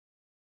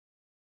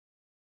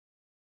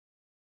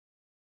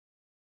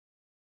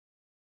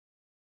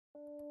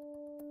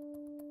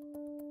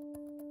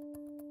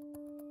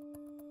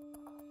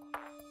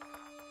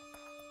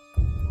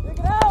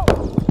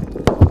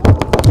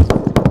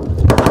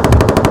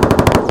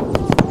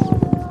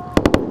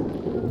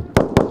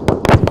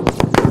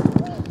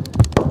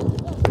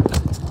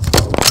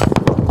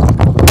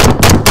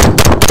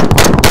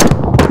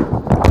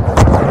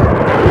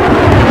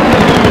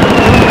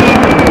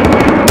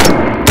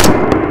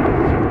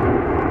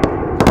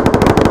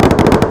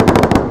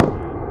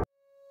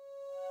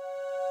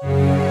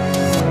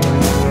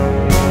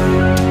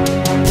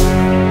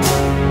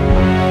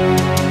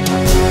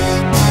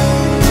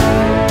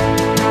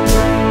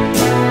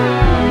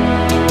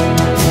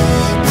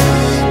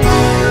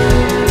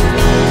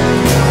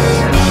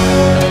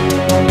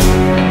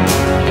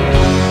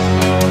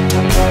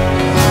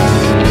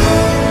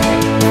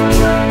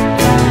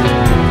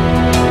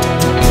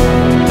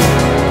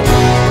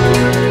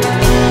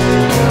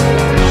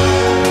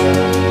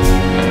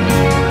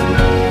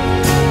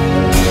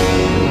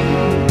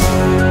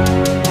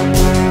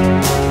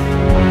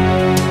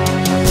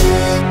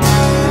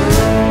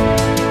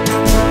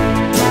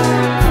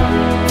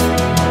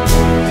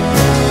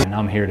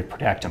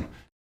cracked him.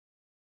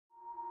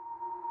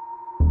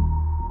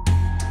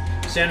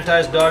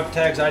 Sanitized dog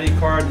tags, ID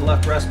card in the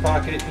left breast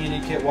pocket, E&E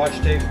kit, watch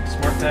tape,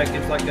 smart pack,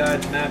 in-flight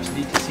guides, maps,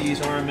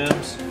 DTCs,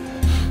 RMMs.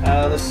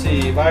 Let's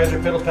see,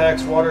 visor, pedal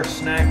packs, water,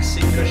 snacks,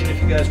 seat cushion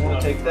if you guys want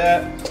to take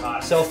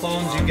that. Cell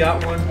phones, you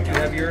got one. Do you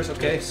have yours?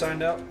 Okay,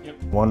 signed out.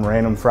 Yep. One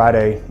random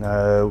Friday,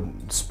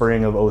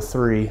 spring of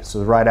 '03,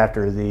 so right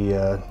after the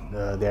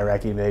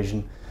Iraqi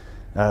invasion,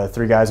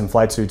 3 guys in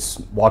flight suits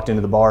walked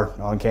into the bar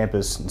on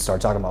campus and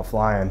started talking about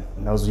flying.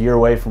 And I was a year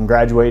away from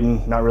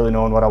graduating, not really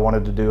knowing what I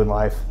wanted to do in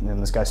life. And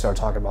this guy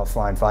started talking about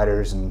flying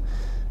fighters and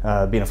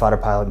being a fighter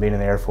pilot, being in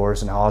the Air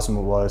Force, and how awesome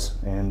it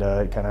was. And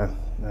it kind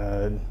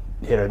of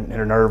hit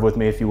a nerve with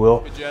me, if you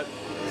will. Jet.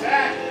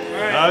 Attack!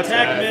 All right,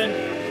 attack,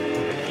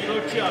 men.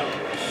 Kilo Chuck.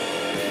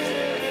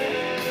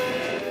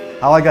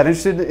 How I got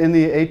interested in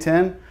the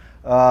A10,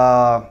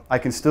 I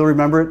can still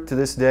remember it to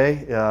this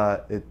day.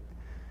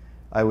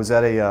 I was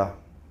at a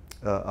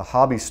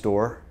hobby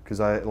store because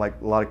I, like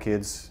a lot of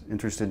kids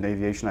interested in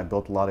aviation, I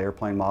built a lot of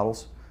airplane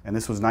models. And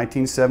this was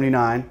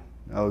 1979.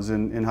 I was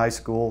in high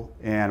school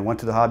and went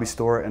to the hobby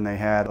store, and they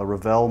had a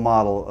Revell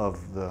model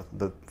of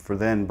the for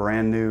then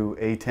brand new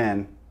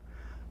A10.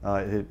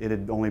 It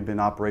had only been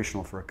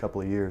operational for a couple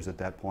of years at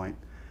that point.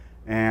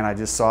 And I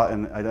just saw it,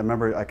 and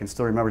I can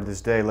still remember to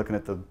this day looking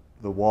at the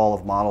wall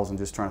of models and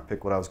just trying to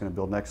pick what I was going to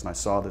build next. And I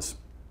saw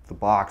the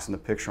box and the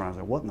picture, and I was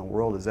like, what in the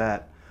world is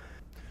that?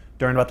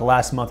 During about the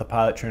last month of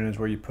pilot training is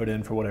where you put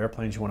in for what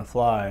airplanes you want to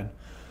fly. And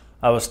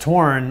I was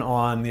torn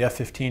on the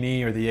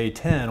F-15E or the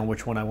A-10, on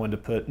which one I wanted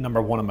to put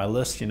number 1 on my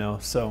list, you know.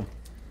 So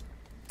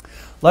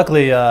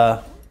luckily,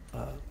 one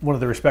of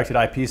the respected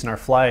IPs in our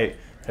flight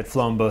had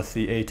flown both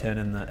the A-10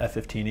 and the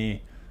F-15E.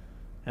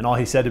 And all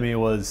he said to me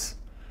was,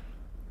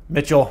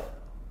 Mitchell,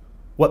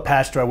 what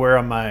patch do I wear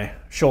on my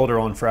shoulder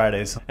on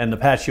Fridays? And the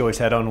patch he always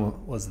had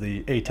on was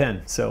the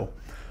A-10. So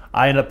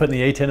I ended up putting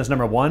the A-10 as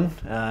number 1,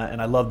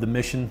 and I loved the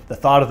mission, the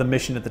thought of the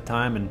mission at the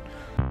time. And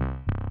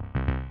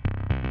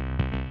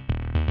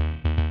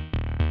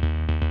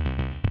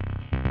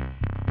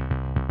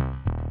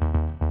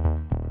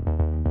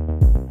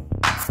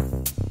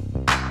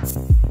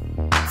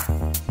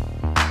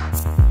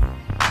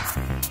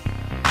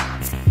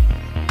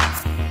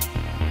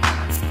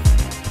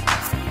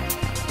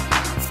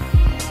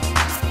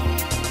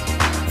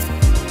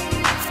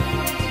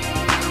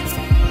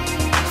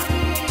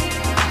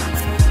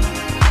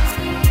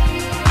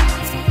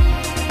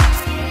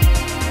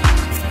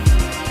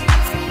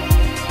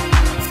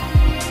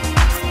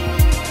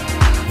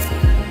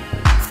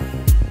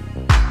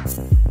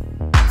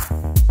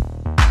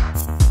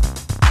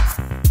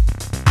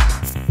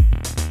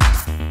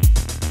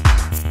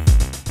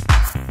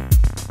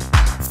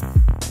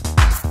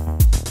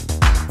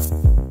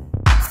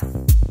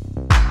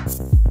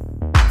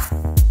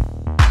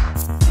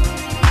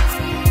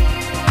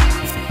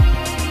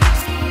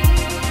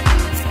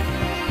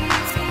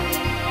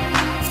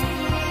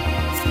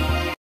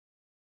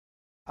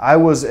I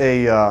was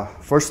a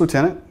first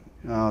lieutenant.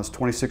 I was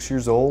 26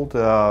 years old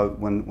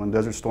when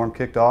Desert Storm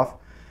kicked off.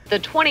 The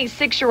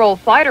 26-year-old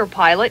fighter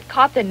pilot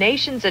caught the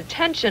nation's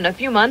attention a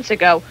few months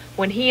ago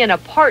when he and a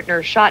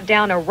partner shot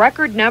down a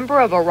record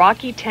number of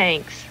Iraqi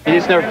tanks. You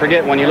just never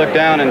forget when you look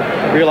down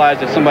and realize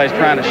that somebody's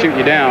trying to shoot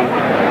you down,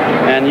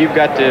 and you've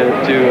got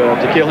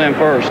to kill him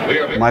first.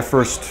 My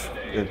first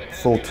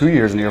full 2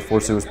 years in the Air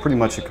Force, it was pretty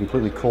much a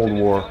completely Cold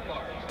War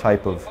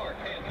type of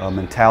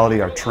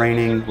mentality. Our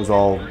training was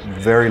all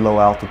very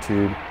low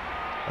altitude.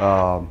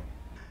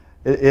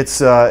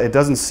 It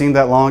doesn't seem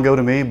that long ago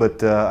to me,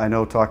 but I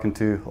know talking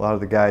to a lot of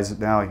the guys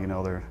now, you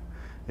know,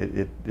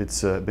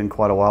 it's been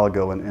quite a while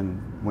ago,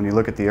 and when you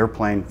look at the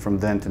airplane from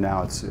then to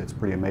now, it's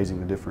pretty amazing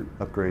the different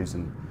upgrades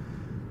and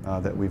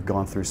that we've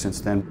gone through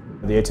since then.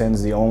 The A-10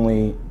 is the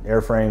only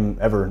airframe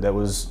ever that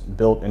was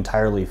built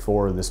entirely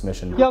for this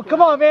mission. Yo,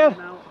 come on, man.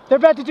 They're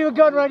about to do a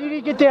gun run. You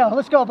need to get down.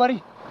 Let's go,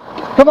 buddy.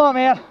 Come on,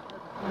 man.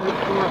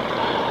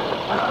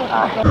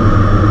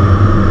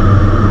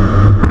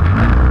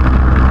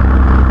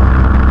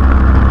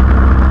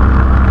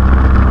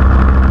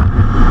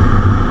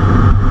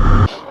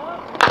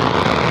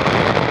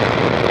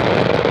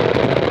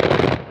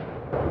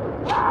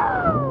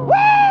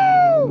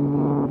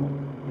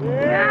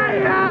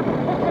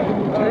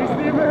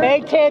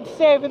 A-10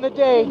 saving the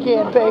day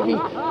again, baby.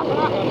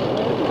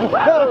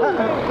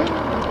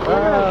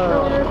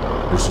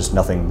 There's just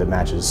nothing that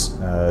matches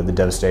the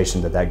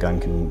devastation that gun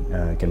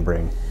can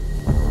bring.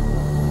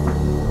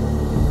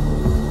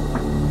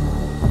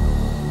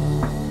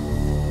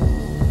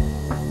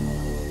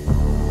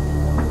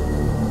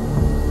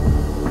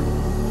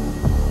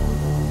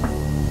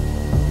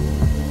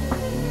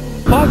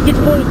 Hostage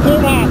point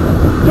cleared off.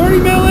 30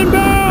 mil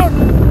inbound.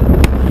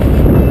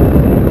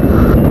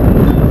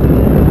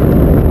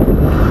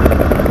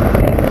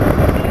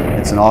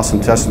 It's an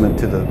awesome testament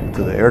to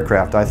the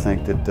aircraft, I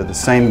think, that the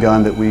same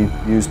gun that we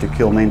used to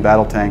kill main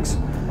battle tanks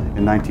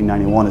in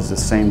 1991 is the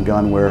same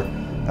gun where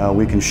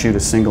we can shoot a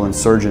single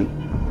insurgent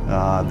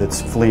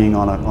that's fleeing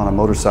on a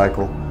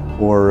motorcycle,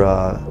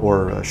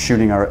 or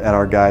shooting at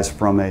our guys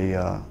from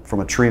from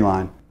a tree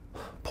line.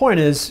 Point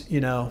is, you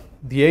know,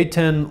 the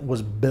A-10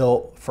 was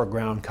built for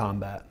ground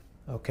combat,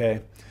 okay?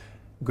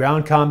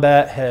 Ground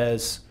combat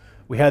has,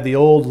 we had the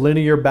old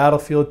linear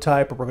battlefield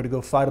type where we're going to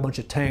go fight a bunch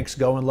of tanks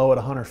going low at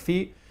 100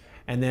 feet,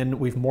 and then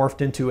we've morphed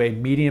into a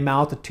medium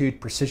altitude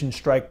precision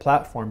strike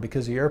platform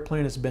because the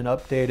airplane has been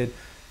updated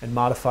and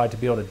modified to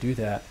be able to do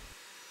that.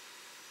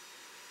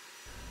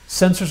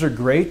 Sensors are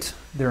great,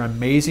 they're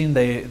amazing,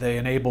 they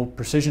enable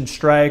precision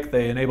strike,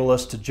 they enable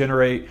us to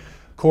generate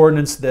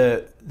coordinates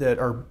that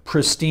are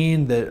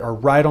pristine, that are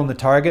right on the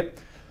target,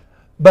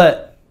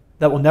 but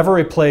that will never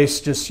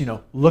replace just, you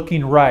know,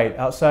 looking right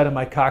outside of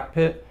my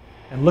cockpit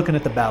and looking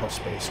at the battle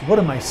space. What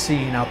am I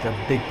seeing out there,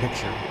 big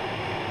picture?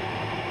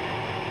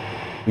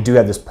 We do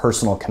have this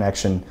personal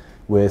connection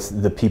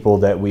with the people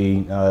that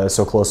we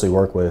so closely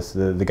work with,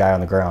 the guy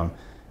on the ground.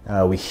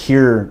 We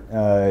hear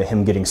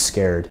him getting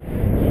scared.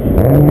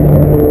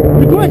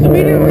 Request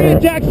immediate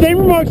re-attack, same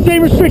remarks,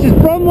 same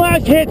restrictions, from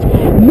last hits,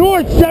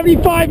 north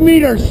 75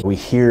 meters. We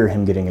hear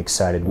him getting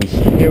excited.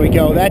 Here we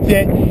go, that's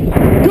it.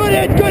 Good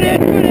hit, good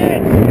hit, good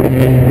hit.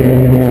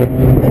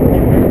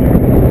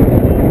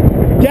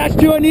 Dash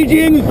 2, I need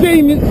you in the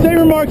same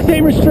remarks,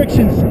 same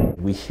restrictions.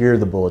 We hear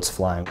the bullets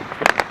flying.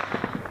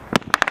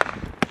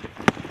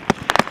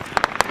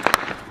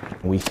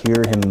 We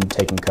hear him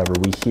taking cover.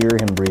 We hear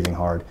him breathing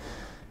hard.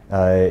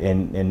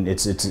 And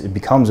it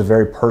becomes a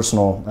very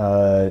personal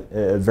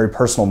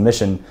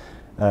mission,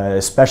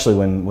 especially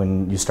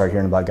when you start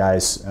hearing about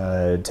guys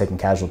taking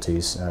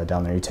casualties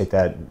down there. You take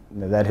that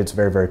hits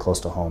very, very close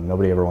to home.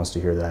 Nobody ever wants to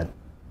hear that.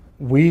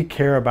 We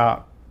care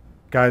about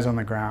guys on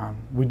the ground.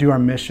 We do our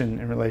mission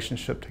in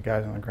relationship to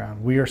guys on the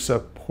ground. We are a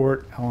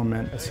support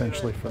element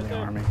essentially for the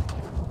Army.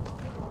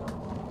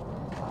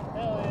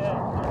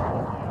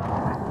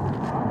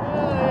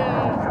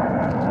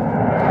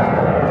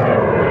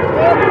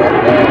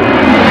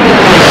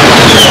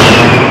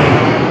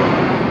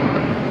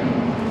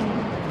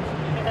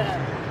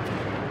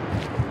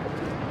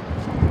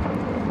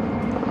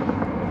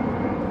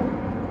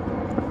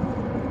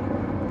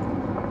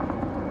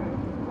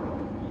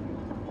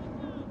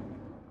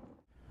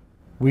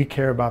 We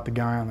care about the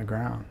guy on the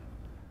ground.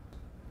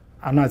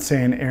 I'm not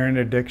saying air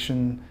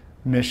interdiction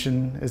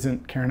mission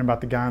isn't caring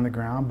about the guy on the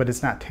ground, but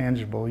it's not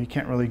tangible. You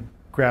can't really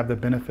grab the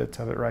benefits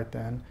of it right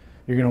then.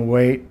 You're going to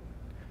wait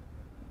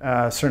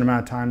a certain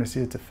amount of time to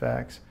see its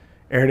effects.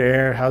 Air to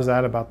air, how's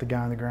that about the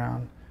guy on the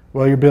ground?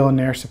 Well, you're building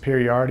air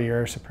superiority,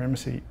 air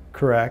supremacy,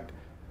 correct.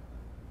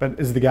 But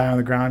is the guy on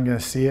the ground going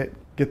to see it,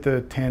 get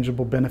the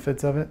tangible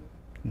benefits of it?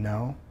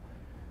 No.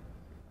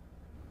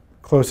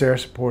 Close air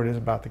support is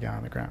about the guy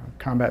on the ground.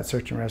 Combat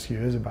search and rescue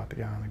is about the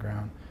guy on the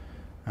ground.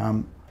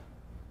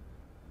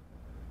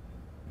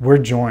 We're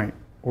joint.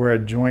 We're a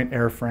joint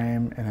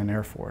airframe and an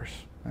air force,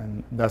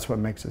 and that's what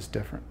makes us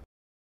different.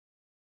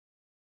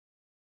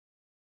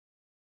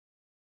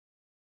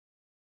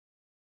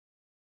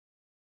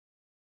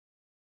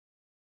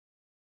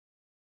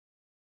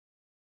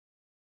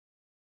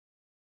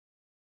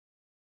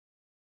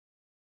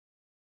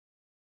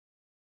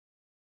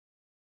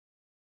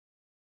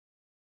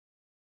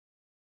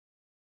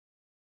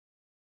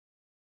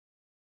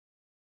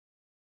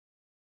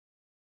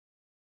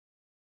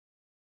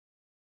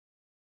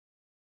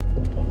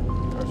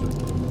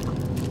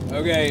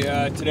 Okay,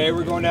 today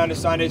we're going down to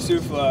Sande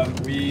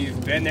Sufla.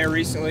 We've been there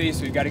recently,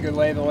 so we've got a good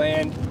lay of the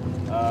land.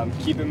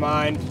 Keep in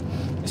mind,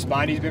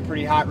 Espondi's been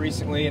pretty hot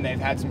recently, and they've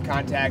had some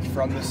contact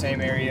from the same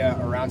area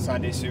around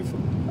Sande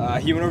Sufla.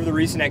 He went over the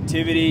recent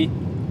activity.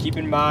 Keep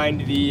in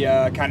mind the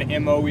kind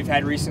of MO we've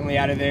had recently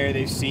out of there.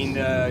 They've seen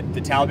the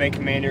Taliban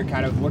commander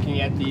kind of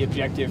looking at the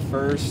objective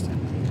first,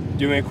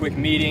 doing a quick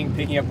meeting,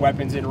 picking up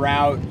weapons en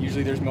route.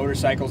 Usually there's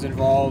motorcycles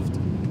involved.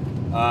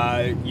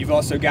 You've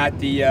also got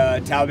the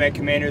Taliban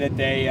commander that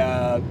they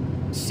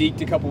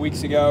seeked a couple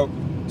weeks ago.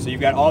 So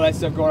you've got all that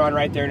stuff going on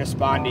right there in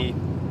Espondi.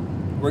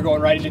 We're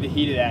going right into the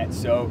heat of that.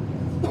 So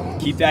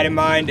keep that in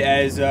mind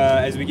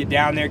as we get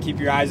down there. Keep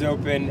your eyes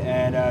open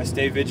and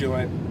stay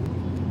vigilant.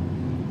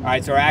 All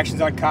right, so our actions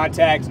on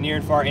contact, near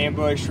and far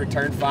ambush,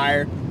 return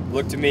fire.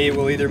 Look to me,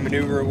 we'll either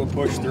maneuver or we'll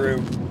push through.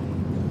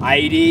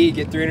 IED,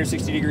 get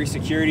 360-degree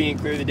security and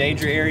clear the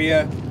danger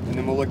area, and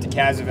then we'll look to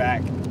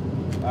CASEVAC.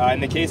 In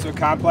the case of a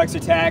complex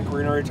attack,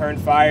 we're going to return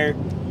fire,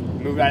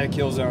 move out of the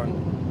kill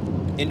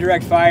zone.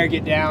 Indirect fire,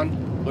 get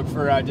down, look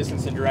for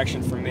distance and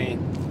direction from me.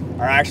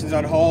 Our actions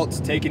on halt,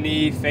 take a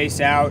knee,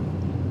 face out,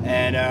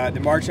 and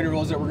the march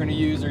intervals that we're going to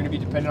use are going to be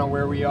dependent on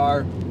where we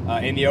are.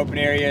 In the open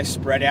area,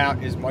 spread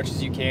out as much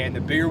as you can.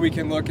 The bigger we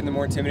can look and the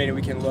more intimidated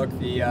we can look,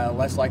 the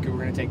less likely we're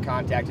going to take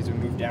contact as we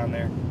move down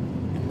there.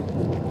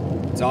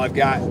 That's all I've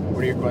got.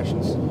 What are your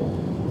questions?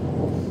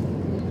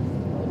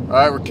 All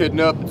right, we're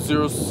kidding up at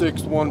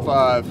 0615.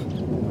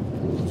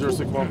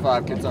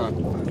 0615, kids on.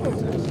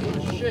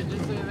 Shit,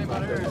 didn't say anything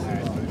about air.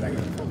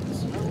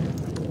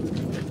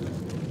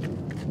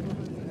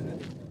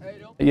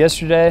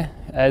 Yesterday,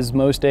 as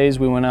most days,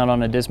 we went out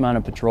on a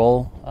dismounted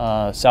patrol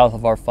south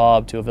of our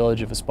fob to a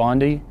village of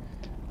Espondi.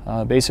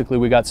 Basically,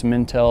 we got some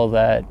intel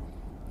that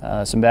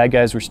some bad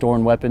guys were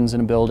storing weapons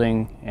in a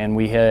building, and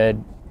we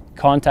had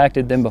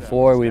contacted them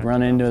before, we'd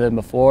run into them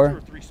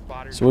before.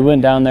 So we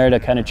went down there to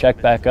kind of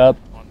check back up.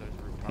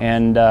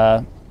 And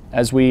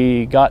as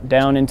we got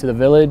down into the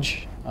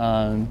village,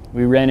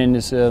 we ran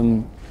into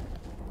some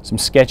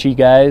sketchy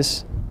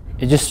guys.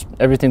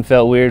 Everything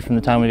felt weird from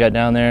the time we got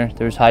down there.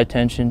 There was high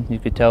tension. You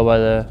could tell by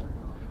the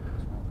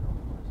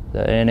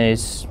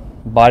NA's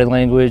body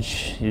language.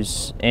 He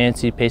was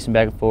antsy, pacing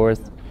back and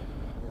forth.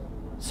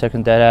 The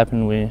second that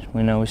happened, we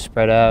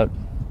spread out,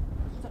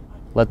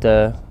 let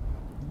the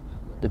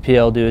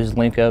PL do his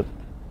link up.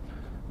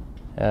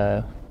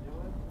 It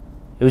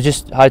was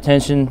just high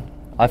tension.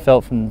 I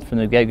felt from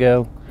the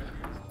get-go.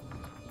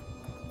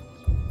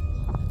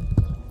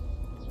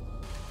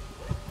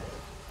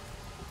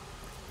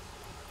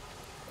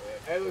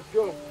 Hey, let's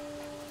go.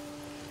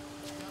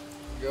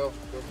 Go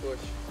push.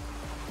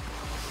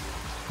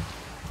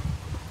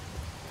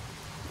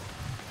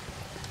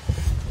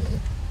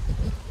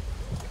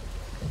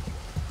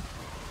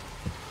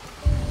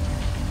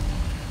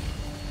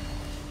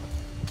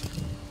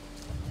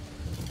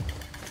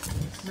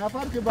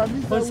 نفر که بعد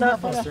نیست اون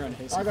نفر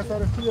اگه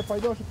سرشتی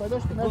پیدا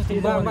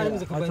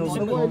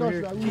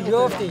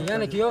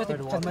یعنی کیافتی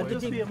خدمتی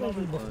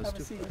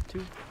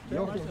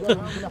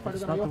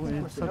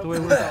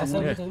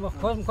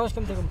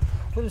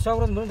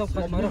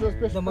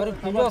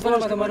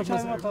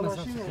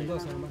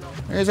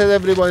He said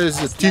everybody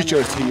is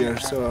teachers here,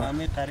 so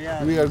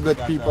we are good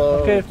people.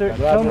 Okay, if they're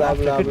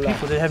good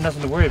people, they have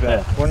nothing to worry about.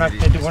 We're not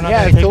going to take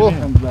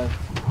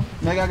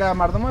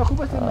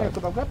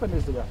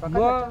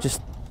them.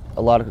 Just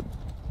a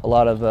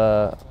lot of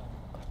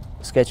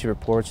sketchy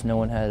reports. No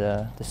one had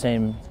the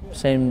same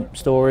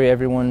story.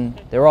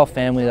 They were all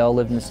family. They all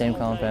lived in the same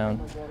compound,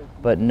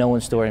 but no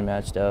one's story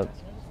matched up.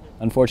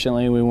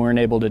 Unfortunately, we weren't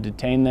able to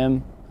detain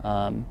them.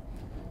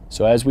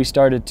 So as we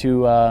started to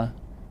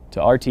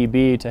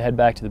RTB to head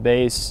back to the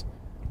base,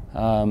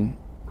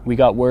 we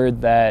got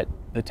word that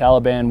the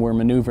Taliban were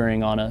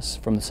maneuvering on us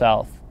from the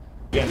south.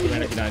 Again,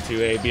 Commander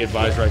 92A, be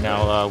advised right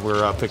now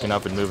we're picking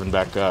up and moving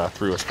back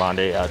through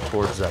Espande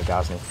towards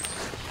Ghazni.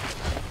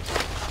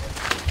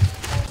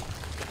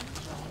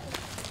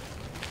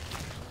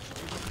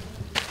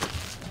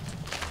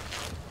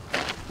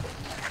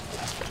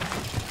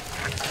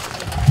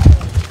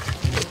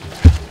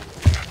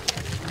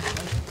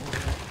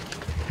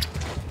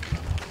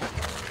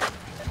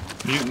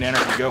 Mutant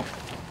energy, go.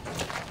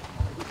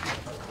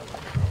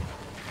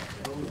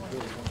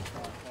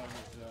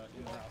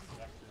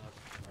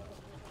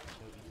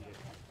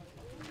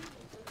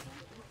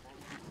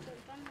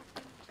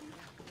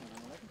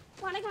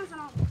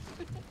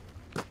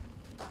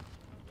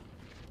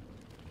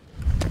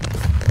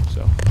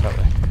 So, that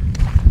way.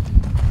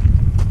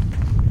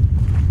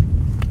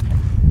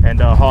 And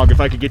Hog, if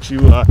I could get you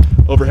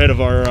overhead of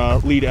our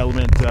lead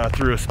element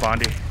through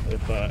Espande,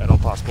 if at all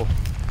possible.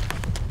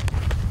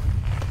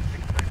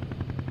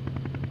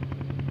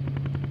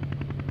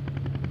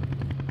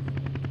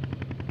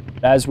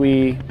 As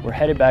we were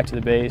headed back to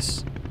the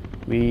base,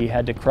 we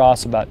had to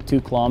cross about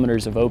 2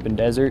 kilometers of open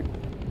desert.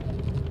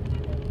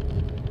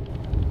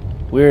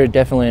 We were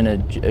definitely in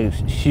a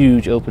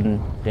huge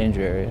open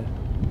danger area.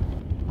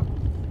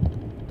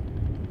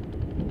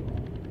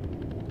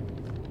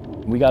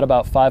 We got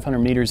about 500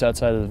 meters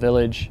outside of the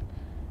village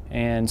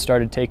and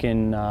started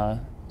taking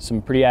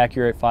some pretty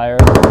accurate fire.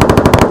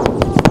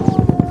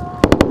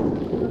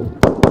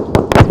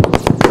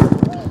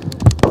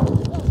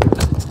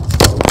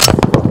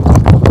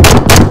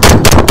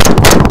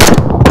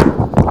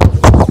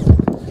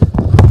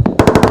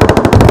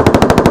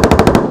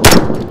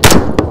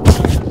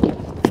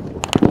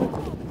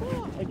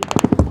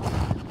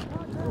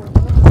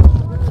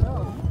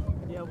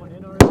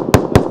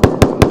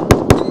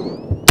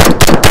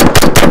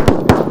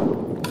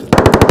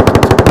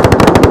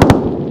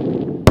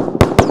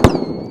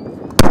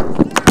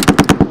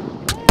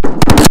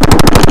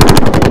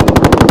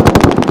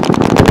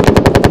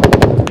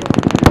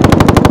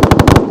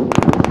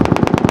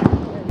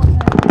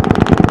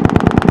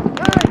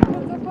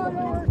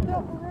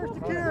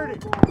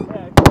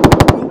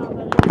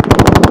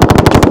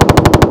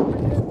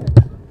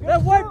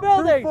 That white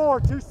building!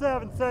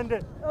 2427, send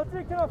it.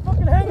 L3, can I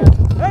fucking hang it?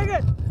 Hang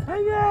it!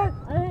 Hang it!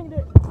 I hanged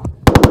it.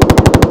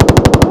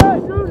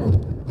 Alright, shoot it!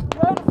 You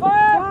ready to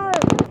fire?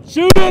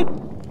 Shoot it!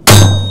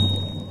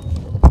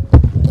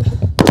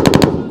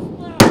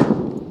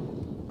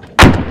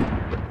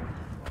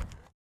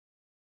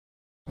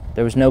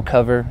 There was no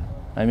cover.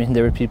 I mean,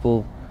 there were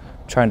people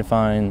trying to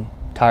find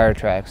tire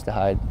tracks to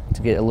hide,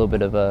 to get a little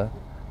bit of a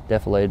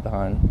defilade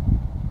behind.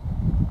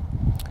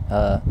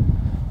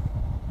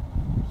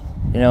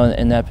 You know,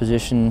 in that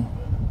position,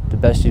 the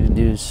best you can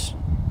do is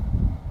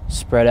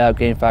spread out,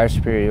 gain fire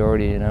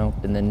superiority, you know,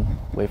 and then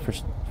wait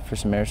for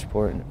some air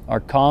support. Our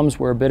comms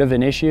were a bit of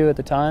an issue at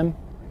the time,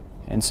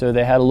 and so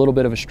they had a little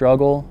bit of a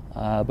struggle,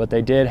 but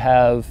they did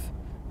have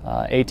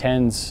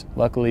A-10s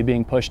luckily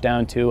being pushed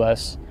down to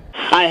us.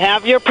 I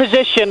have your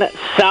position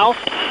south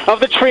of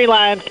the tree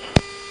line.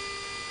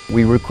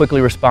 We quickly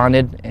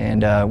responded,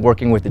 and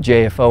working with the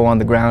JFO on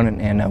the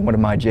ground and one of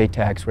my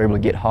JTACs, were able to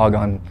get Hog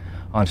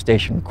on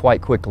station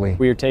quite quickly.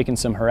 We were taking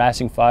some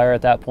harassing fire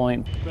at that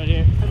point. Right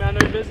here. Hey man, I know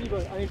you're busy,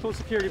 but I need full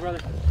security, brother.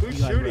 Who's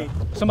shooting?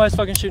 Somebody's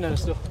fucking shooting at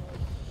us still.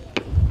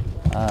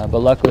 But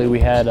luckily we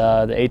had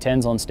the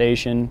A-10s on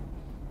station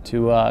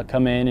to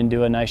come in and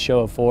do a nice show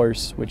of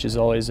force, which is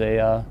always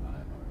a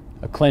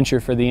clincher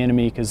for the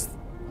enemy because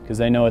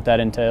they know what that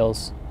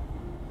entails.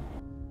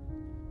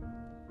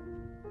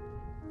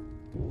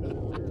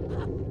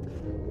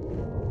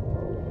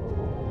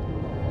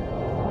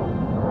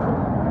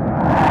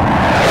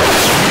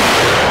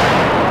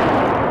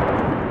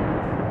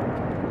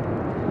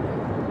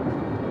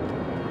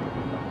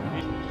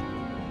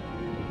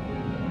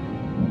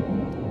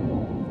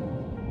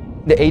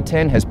 The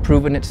A-10 has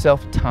proven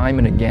itself time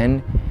and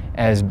again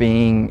as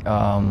being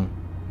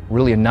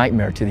really a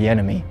nightmare to the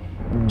enemy.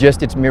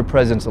 Just its mere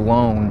presence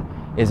alone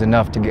is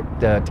enough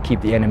to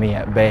keep the enemy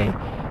at bay.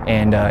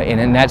 And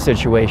in that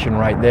situation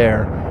right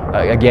there,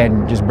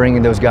 again, just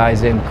bringing those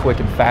guys in quick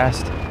and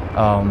fast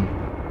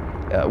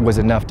was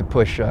enough to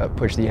push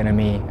the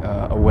enemy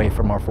away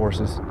from our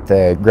forces.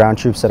 The ground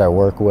troops that I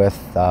work with,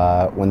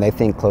 when they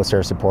think close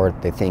air support,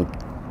 they think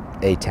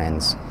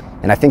A-10s.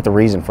 And I think the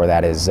reason for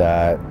that is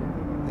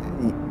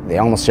they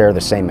almost share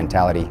the same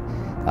mentality.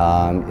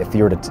 If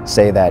you were to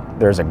say that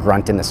there's a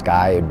grunt in the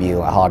sky, it'd be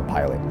a hog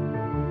pilot.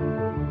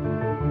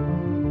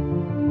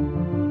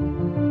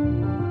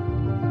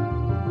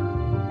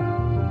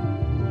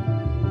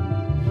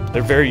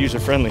 They're very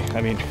user-friendly.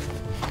 I mean,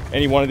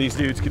 any one of these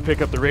dudes could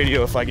pick up the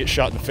radio if I get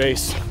shot in the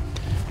face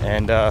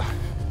and,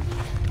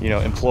 you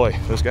know, employ.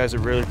 Those guys are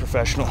really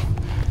professional,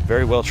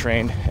 very well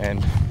trained,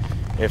 and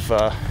if,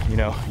 you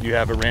know, you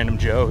have a random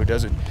Joe who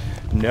doesn't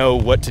know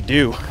what to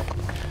do,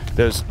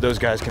 those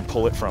guys can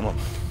pull it from them.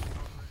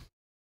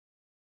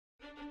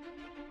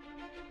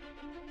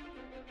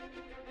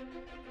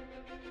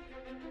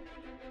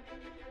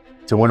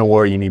 To win a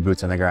war, you need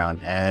boots on the ground,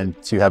 and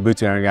to have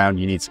boots on the ground,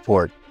 you need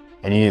support.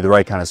 And you need the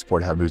right kind of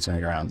support to have boots on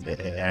the ground,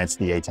 and it's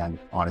the A-10,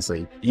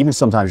 honestly. Even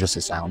sometimes just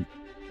a sound,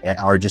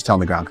 or just telling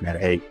the ground commander,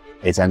 hey,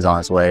 A-10's on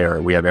its way,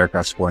 or we have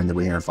aircraft supporting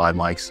the 5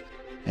 mics,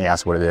 and you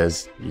ask what it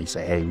is, you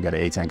say, hey, we got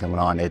an A-10 coming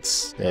on.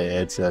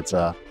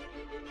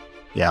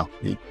 Yeah,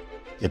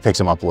 it picks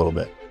them up a little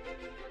bit.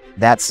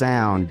 That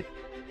sound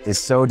is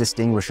so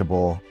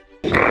distinguishable.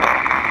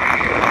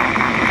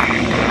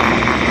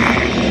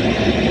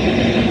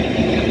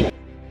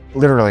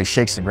 Literally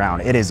shakes the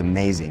ground. It is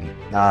amazing.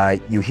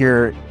 You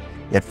hear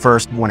it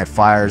first when it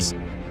fires,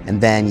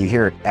 and then you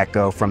hear it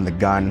echo from the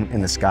gun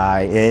in the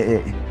sky.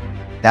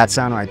 That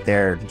sound right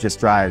there just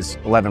drives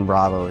 11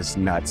 Bravos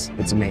nuts.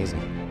 It's amazing.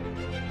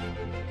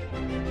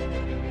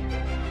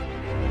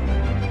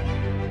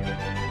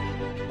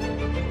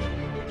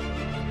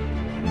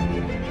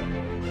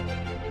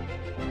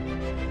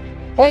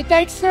 Hey,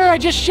 thanks, sir. I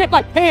just shit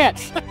my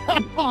pants.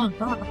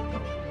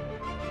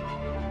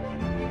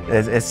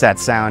 It's that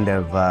sound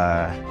of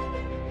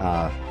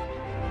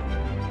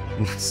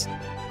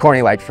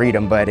corny like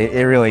freedom, but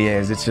it really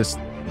is. It's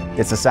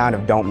the sound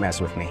of don't mess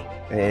with me.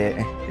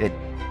 It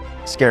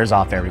scares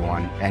off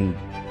everyone and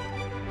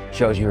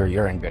shows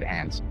you're in good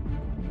hands.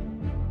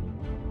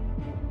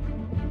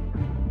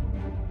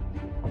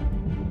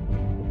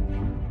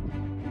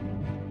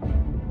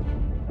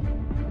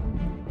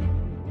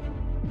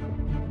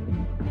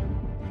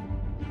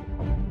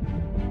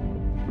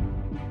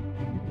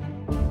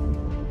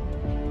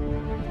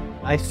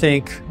 I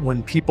think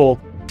when people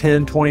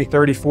 10, 20,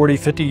 30, 40,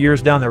 50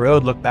 years down the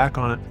road look back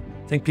on it,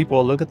 I think people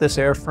will look at this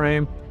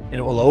airframe and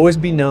it will always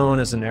be known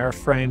as an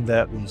airframe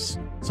that was,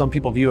 some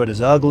people view it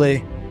as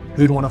ugly.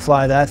 Who'd want to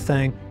fly that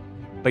thing?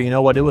 But you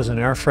know what? It was an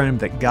airframe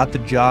that got the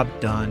job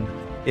done.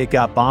 It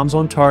got bombs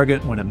on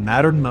target when it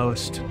mattered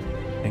most,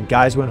 and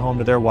guys went home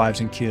to their wives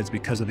and kids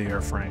because of the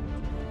airframe.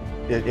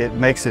 It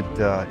makes it,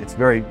 it's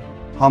very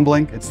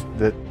humbling. It's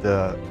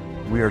that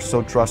we are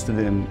so trusted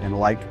and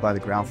liked by the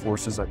ground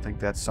forces. I think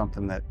that's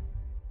something that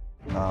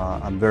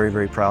I'm very,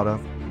 very proud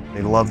of.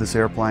 They love this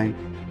airplane,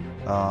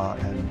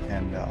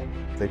 and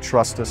they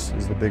trust us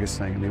is the biggest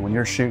thing. I mean, when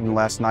you're shooting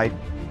last night,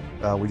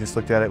 we just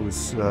looked at it, it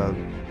was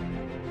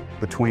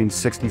between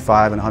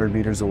 65 and 100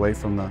 meters away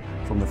from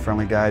the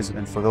friendly guys,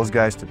 and for those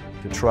guys to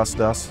trust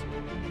us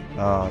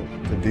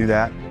to do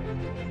that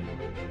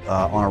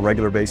on a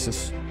regular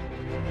basis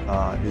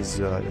is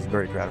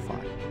very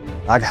gratifying.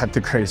 I got the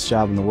greatest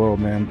job in the world,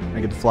 man.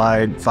 I get to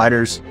fly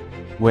fighters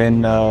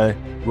when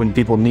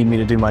people need me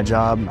to do my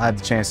job. I have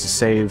the chance to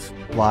save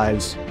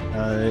lives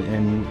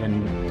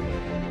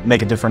and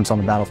make a difference on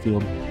the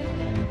battlefield.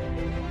 And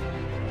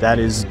that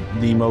is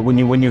when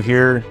you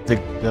hear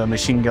the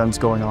machine guns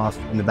going off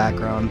in the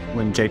background,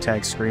 when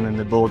JTACs screaming,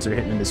 the bullets are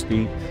hitting his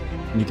feet,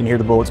 and you can hear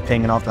the bullets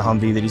pinging off the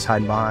Humvee that he's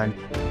hiding behind,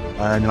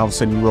 and then all of a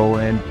sudden you roll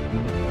in,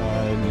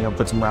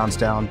 put some rounds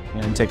down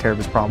and take care of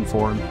his problem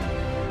for him.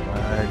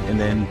 And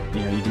then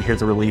you can hear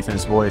the relief in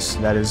his voice.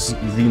 That is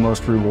the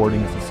most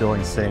rewarding and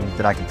fulfilling thing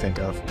that I can think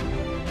of.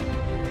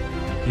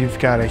 You've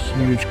got a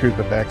huge group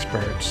of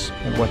experts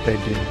in what they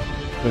do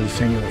with a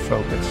singular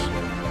focus,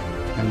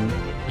 and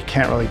you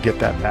can't really get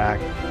that back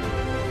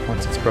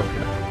once it's broken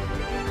up.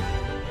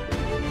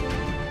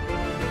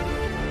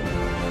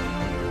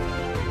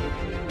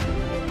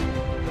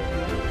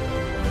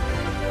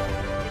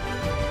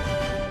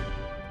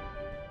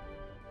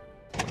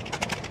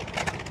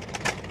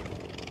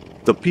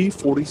 The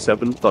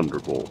P-47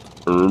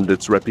 Thunderbolt earned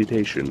its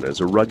reputation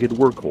as a rugged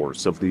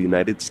workhorse of the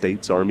United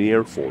States Army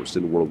Air Force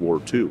in World War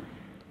II,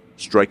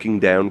 striking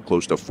down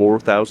close to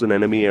 4,000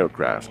 enemy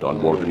aircraft on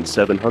more than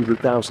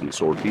 700,000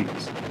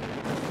 sorties.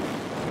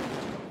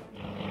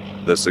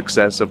 The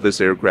success of this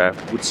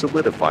aircraft would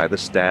solidify the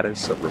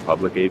status of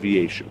Republic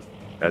Aviation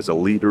as a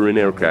leader in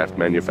aircraft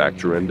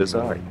manufacture and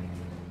design,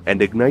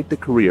 and ignite the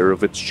career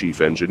of its chief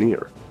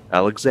engineer,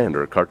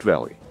 Alexander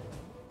Kartveli.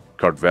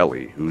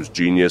 Kartveli, whose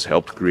genius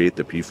helped create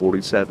the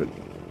P-47,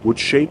 would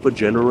shape a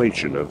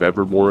generation of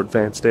ever more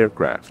advanced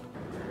aircraft,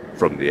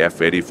 from the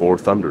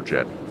F-84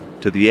 Thunderjet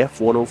to the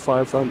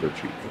F-105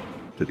 Thunderchief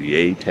to the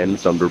A-10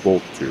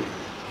 Thunderbolt II.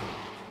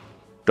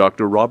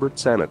 Dr. Robert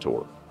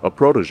Sanator, a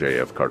protege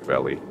of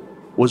Kartveli,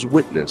 was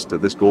witness to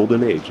this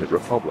golden age at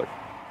Republic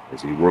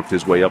as he worked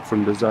his way up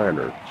from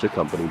designer to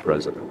company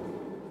president.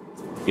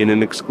 In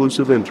an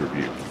exclusive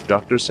interview,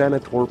 Dr.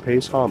 Sanator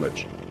pays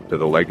homage to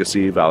the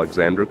legacy of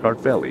Alexander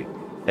Kartveli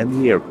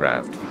and the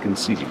aircraft he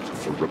conceived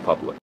for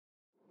Republic.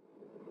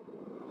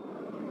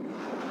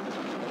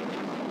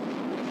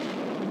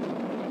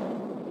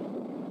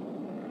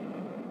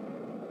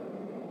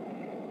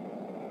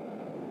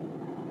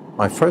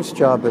 My first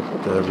job at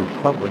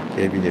Republic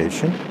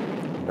Aviation,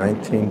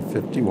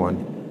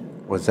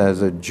 1951, was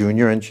as a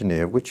junior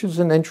engineer, which is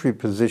an entry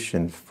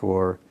position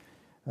for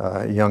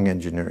young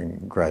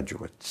engineering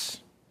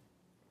graduates.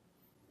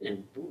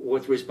 And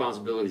what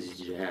responsibilities did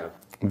you have?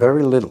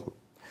 Very little.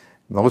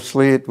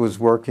 Mostly it was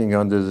working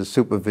under the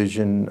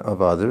supervision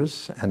of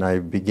others, and I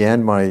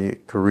began my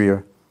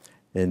career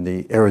in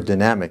the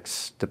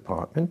aerodynamics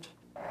department.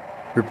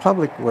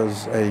 Republic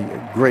was a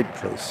great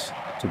place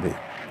to be.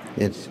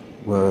 It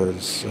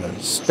was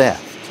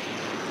staffed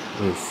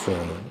with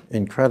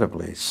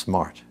incredibly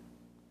smart,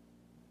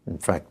 in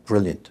fact,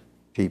 brilliant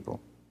people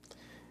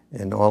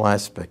in all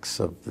aspects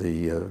of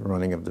the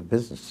running of the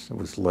business. It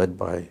was led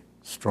by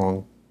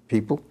strong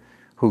people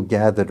who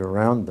gathered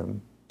around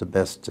them the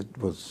best it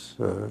was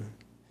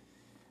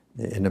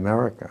in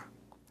America.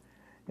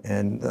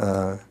 And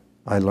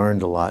I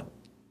learned a lot.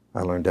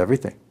 I learned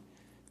everything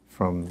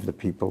from the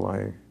people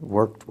I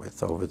worked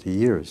with over the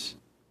years.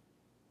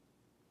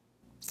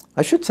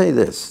 I should say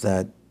this,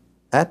 that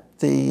at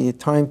the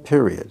time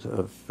period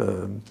of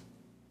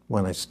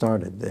when I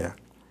started there,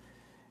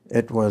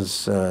 it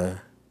was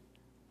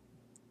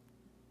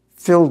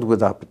filled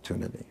with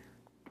opportunity.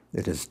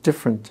 It is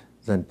different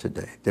than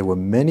today. There were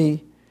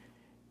many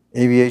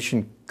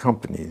aviation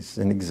companies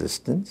in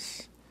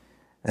existence,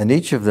 and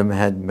each of them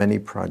had many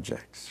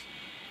projects.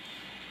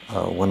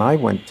 When I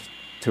went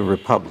to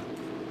Republic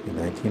in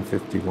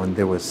 1951,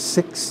 there were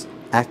 6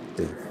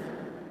 active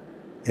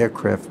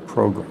aircraft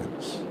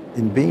programs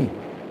in being.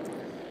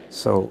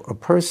 So a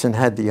person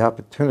had the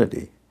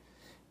opportunity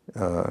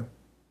to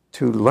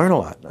learn a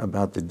lot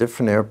about the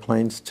different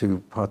airplanes,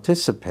 to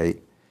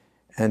participate,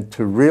 and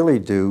to really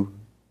do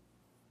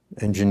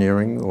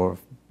engineering or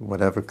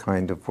whatever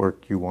kind of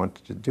work you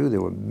wanted to do.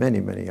 There were many,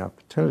 many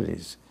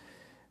opportunities.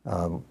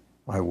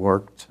 I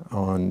worked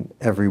on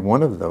every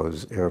one of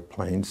those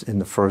airplanes in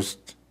the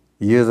first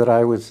year that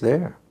I was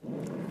there,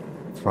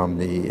 from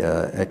the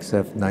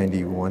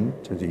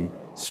XF-91 to the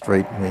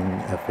straight-wing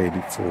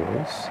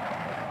F-84s,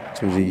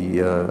 to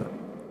the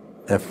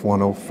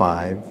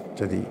F-105,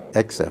 to the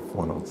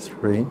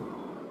XF-103,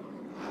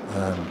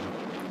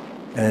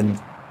 and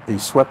the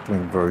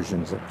swept-wing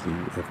versions of the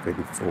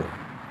F-84.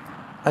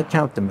 I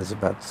count them as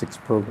about 6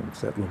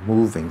 programs that were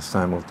moving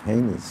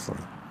simultaneously.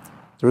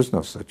 There is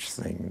no such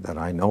thing that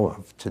I know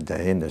of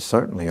today, and there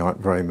certainly aren't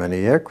very many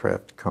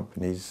aircraft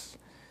companies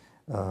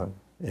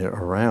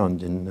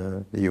around in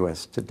the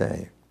U.S.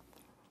 today.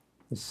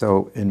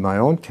 So in my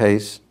own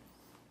case,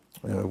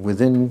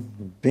 within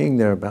being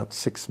there about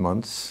 6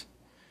 months,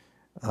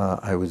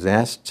 I was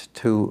asked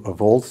to,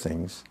 of all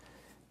things,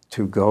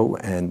 to go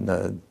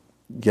and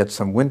get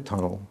some wind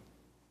tunnel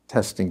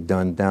testing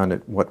done down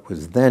at what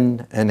was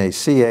then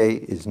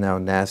NACA, is now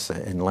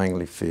NASA in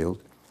Langley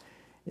Field,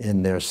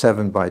 in their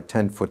 7 by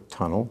 10 foot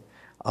tunnel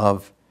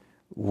of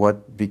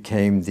what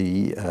became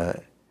the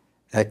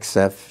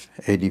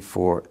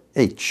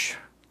XF-84H,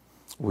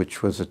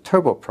 which was a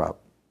turboprop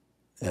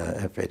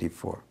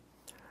F-84.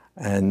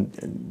 And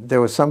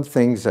there were some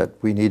things that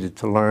we needed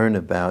to learn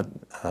about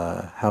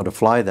how to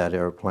fly that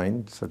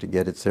airplane, so to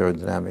get its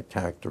aerodynamic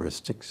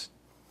characteristics.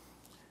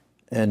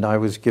 And I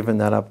was given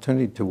that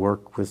opportunity to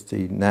work with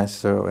the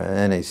NASA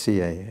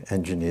NACA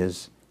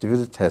engineers, do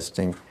the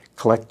testing,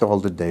 collect all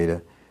the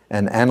data,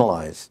 and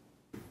analyze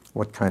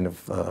what kind of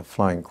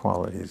flying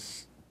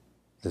qualities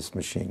this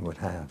machine would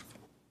have.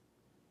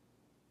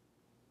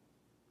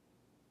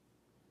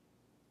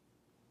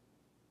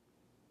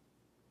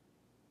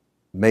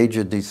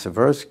 Major D.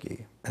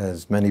 Seversky,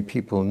 as many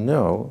people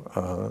know,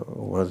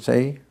 was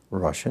a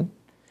Russian.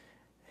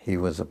 He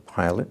was a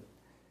pilot,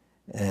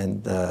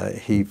 and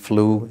he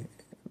flew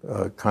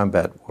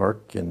combat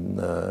work in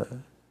the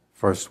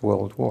First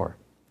World War.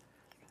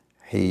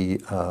 He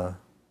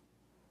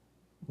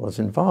was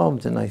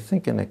involved in, I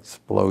think, an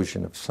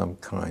explosion of some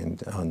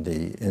kind on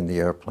in the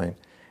airplane,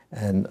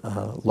 and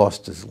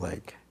lost his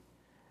leg.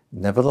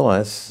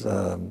 Nevertheless,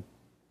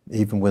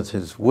 even with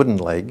his wooden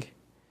leg,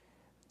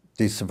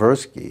 D.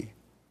 Seversky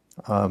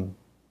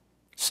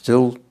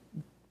still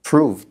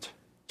proved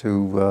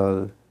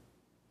to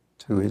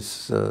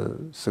his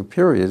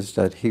superiors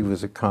that he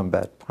was a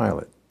combat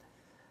pilot.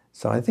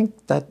 So I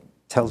think that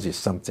tells you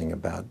something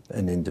about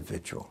an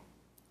individual.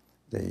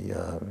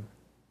 And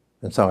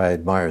so I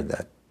admired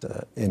that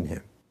in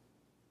him.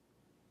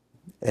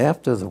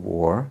 After the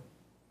war,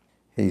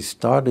 he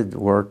started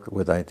work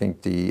with, I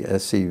think, the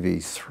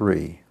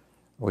SEV-3,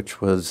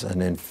 which was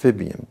an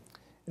amphibian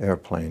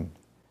airplane.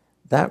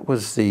 That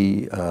was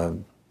the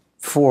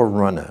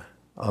forerunner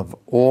of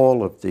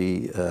all of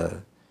the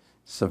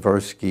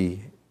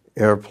Seversky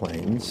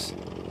airplanes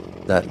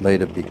that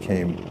later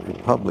became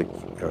Republic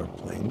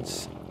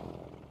airplanes.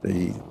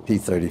 The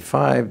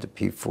P-35, the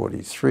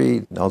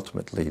P-43, and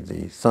ultimately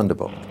the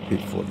Thunderbolt, the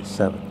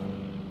P-47.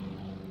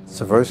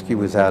 Seversky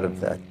was out of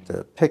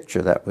that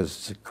picture. That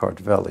was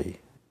Kartveli.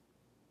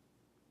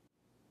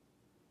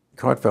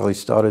 Kartveli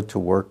started to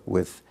work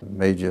with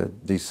Major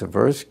D.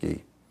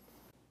 Seversky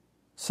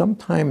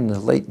sometime in the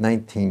late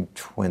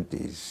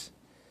 1920s.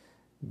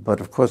 But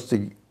of course,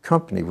 the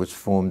company was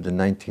formed in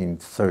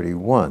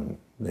 1931,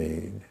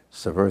 the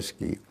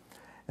Seversky,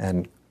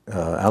 and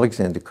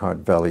Alexander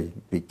Kartveli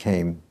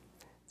became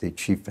the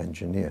chief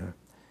engineer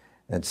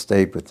and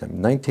stayed with him.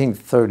 In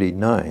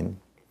 1939,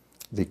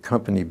 the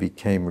company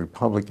became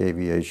Republic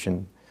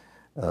Aviation.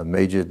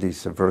 Major D.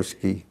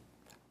 Seversky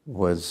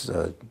was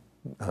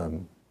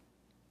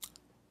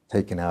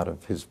taken out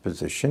of his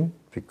position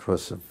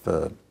because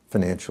of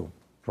financial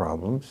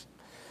problems.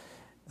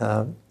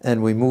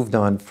 And we moved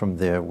on from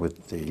there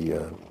with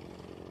the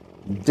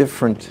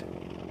different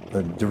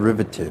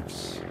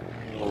derivatives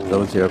of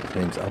those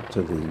airplanes up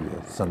to the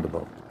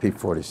Thunderbolt,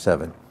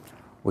 P-47,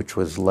 which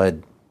was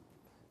led,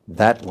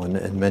 that one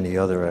and many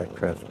other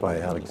aircraft, by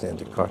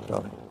Alexander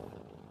Kartveli.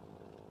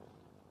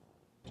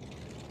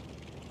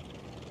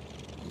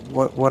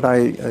 What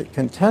I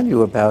can tell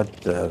you about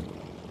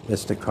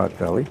Mr.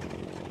 Kartveli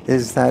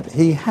is that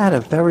he had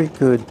a very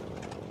good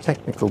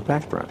technical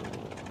background.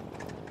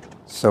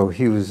 So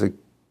he was a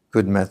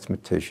good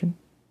mathematician,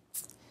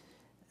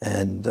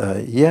 and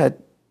yet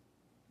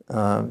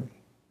a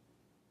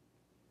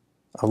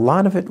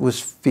lot of it was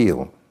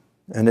feel.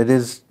 And it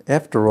is,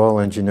 after all,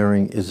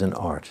 engineering is an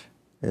art.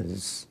 It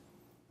is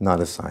not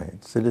a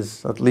science. It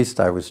is, at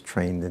least I was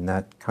trained in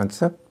that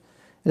concept,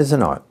 it is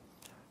an art.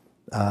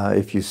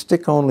 If you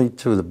stick only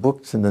to the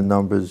books and the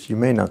numbers, you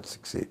may not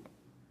succeed.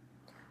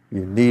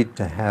 You need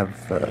to have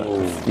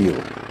a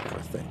feel for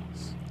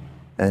things.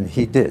 And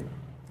he did.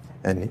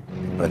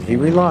 But he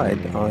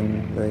relied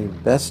on the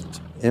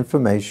best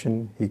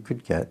information he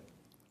could get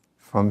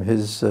from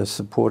his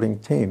supporting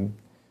team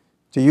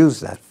to use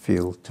that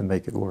feel to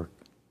make it work.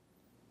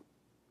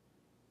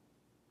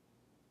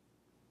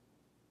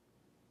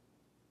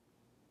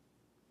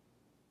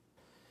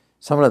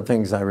 Some of the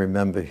things I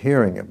remember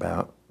hearing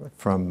about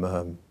from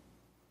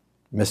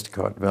Mr.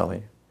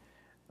 Kartveli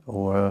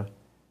were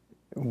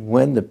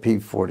when the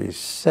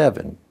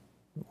P-47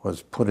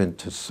 was put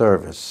into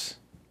service,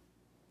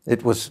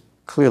 it was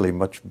clearly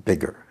much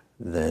bigger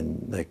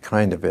than the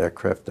kind of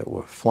aircraft that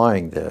were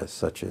flying there,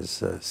 such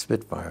as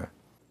Spitfire.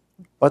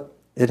 But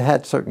it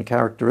had certain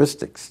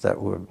characteristics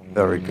that were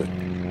very good.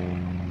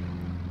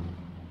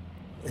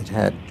 It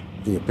had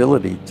the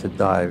ability to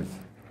dive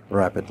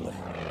rapidly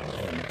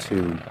and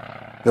to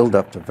build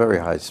up to very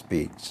high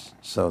speeds,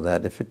 so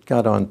that if it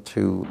got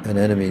onto an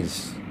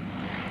enemy's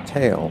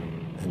tail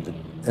and the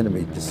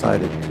enemy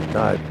decided to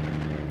dive,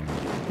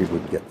 he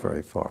would get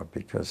very far,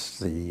 because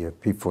the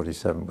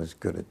P-47 was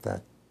good at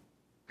that.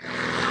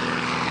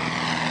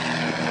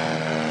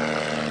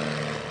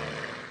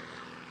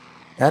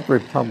 At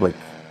Republic,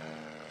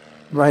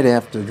 right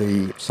after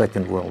the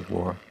Second World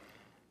War,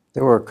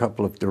 there were a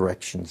couple of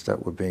directions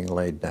that were being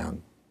laid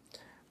down.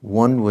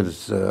 One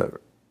was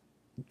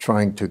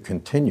trying to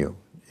continue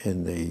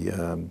in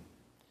the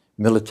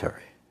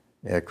military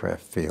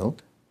aircraft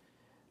field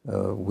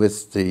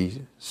with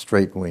the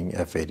straight-wing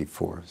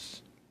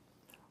F-84s.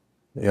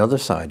 The other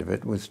side of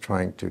it was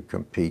trying to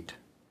compete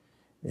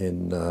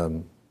in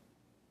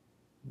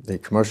the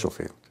commercial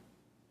field.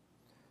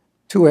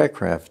 Two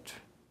aircraft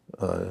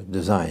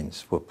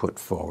designs were put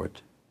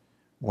forward.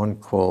 One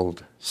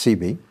called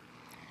CB,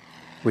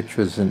 which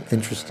was an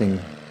interesting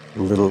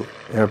little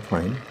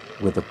airplane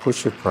with a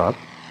pusher prop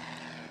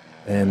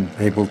and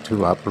able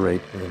to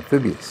operate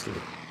amphibiously.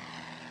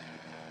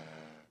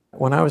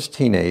 When I was a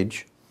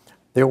teenage,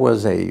 there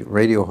was a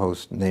radio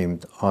host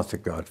named Arthur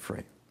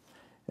Godfrey,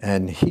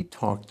 and he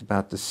talked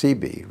about the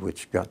CB,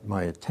 which got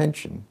my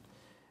attention.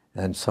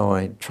 And so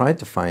I tried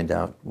to find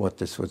out what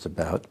this was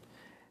about,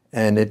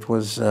 and it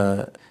was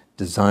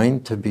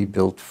designed to be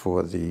built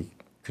for the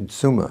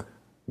consumer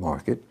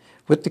market,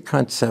 with the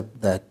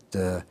concept that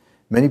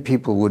many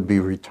people would be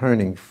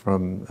returning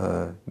from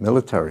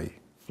military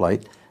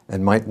flight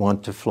and might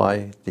want to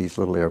fly these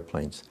little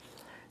airplanes.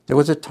 There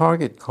was a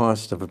target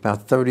cost of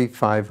about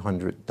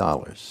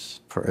 $3,500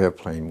 per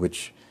airplane,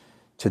 which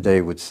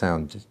today would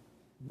sound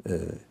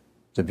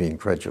to be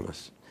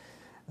incredulous.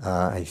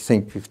 I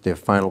think if their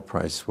final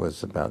price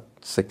was about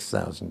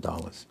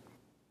 $6,000.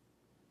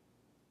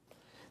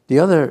 The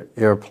other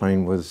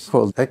airplane was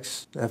called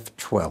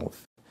XF-12,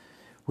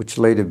 which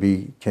later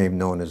became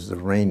known as the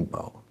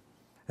Rainbow.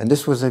 And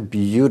this was a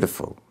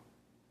beautiful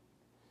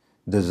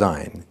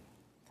design,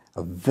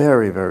 a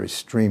very, very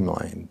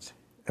streamlined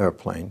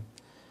airplane,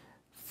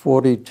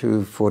 40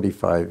 to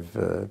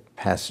 45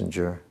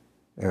 passenger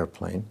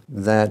airplane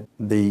that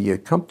the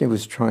company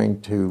was trying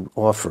to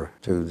offer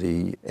to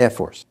the Air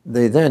Force.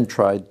 They then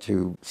tried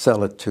to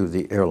sell it to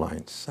the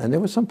airlines, and there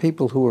were some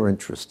people who were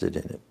interested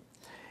in it.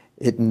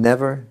 It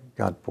never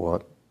got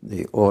bought.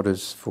 The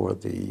orders for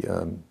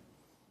the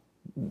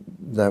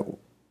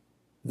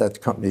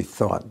that company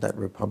thought, that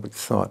Republic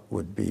thought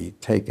would be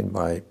taken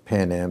by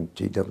Pan Am,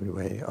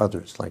 TWA,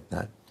 others like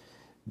that,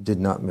 did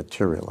not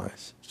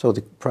materialize. So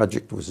the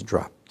project was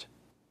dropped.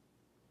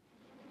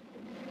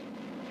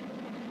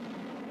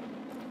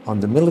 On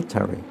the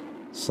military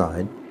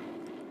side,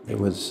 there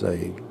was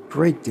a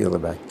great deal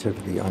of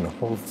activity on a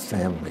whole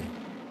family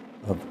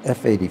of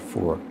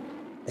F-84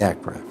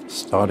 aircraft,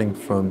 starting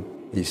from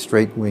the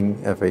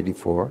straight-wing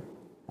F-84.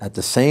 At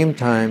the same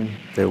time,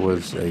 there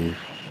was a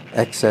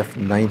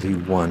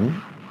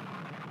XF-91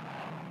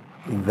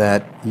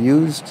 that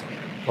used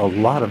a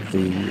lot of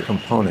the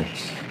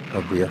components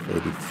of the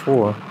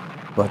F-84,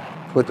 but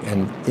put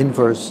an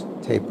inverse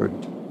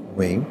tapered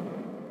wing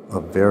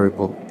of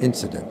variable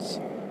incidence.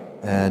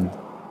 And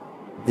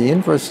the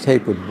inverse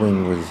tapered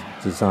wing was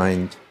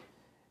designed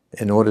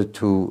in order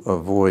to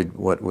avoid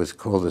what was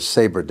called a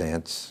saber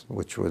dance,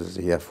 which was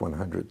the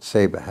F-100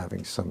 Sabre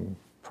having some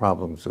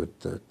problems with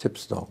the tip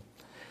stall.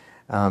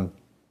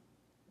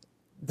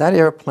 That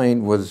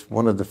airplane was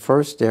one of the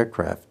first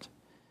aircraft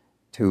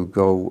to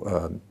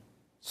go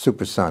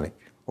supersonic,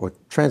 or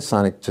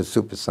transonic to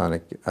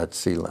supersonic at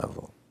sea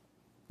level.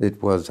 It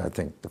was, I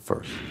think, the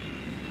first.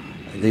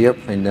 The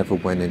airplane never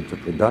went into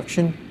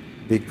production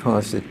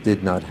because it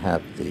did not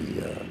have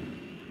the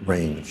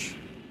range.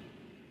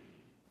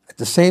 At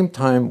the same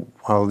time,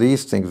 while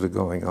these things were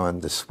going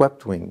on, the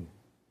swept-wing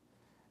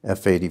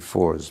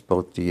F-84s,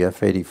 both the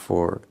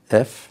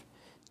F-84F,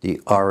 the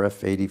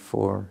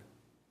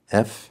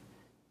RF-84F,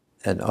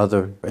 and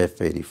other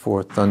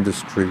F-84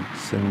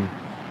 Thunderstreaks and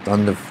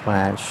Thunder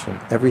Flash and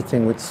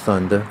everything with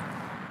Thunder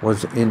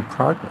was in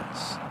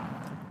progress.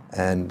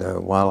 And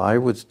while I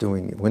was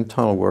doing wind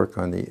tunnel work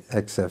on the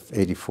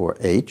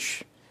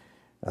XF-84H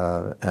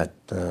at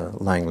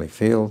Langley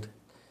Field,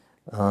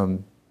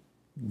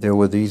 there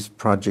were these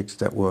projects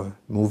that were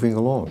moving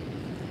along.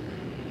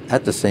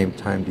 At the same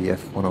time, the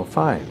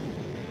F-105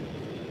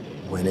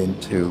 went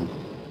into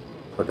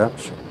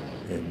production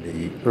in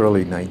the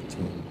early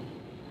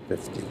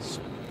 1950s.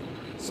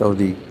 So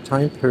the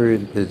time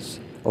period is,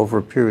 over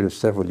a period of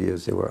several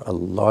years, there were a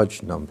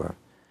large number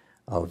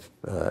of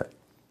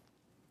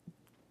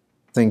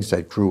things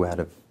that grew out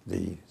of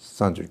the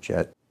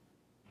Thunderjet.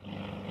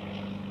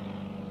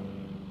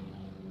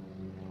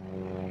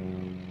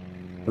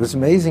 It was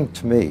amazing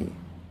to me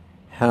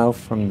how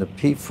from the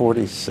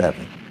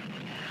P-47,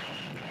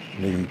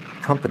 the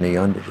company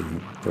under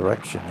the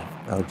direction of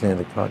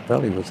Alexander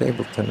Cartelli was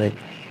able to make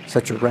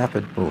such a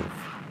rapid move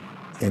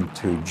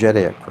into jet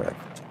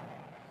aircraft.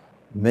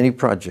 Many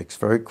projects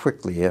very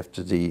quickly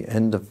after the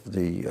end of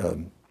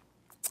the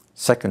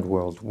Second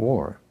World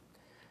War.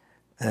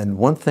 And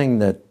one thing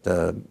that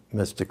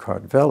Mr.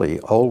 Cartelli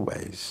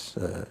always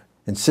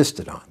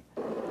insisted on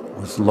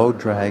was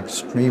low-drag,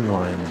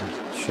 streamlined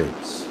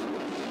shapes.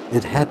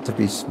 It had to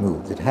be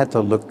smooth. It had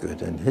to look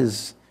good. And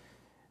his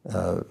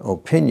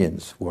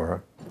opinions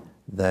were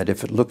that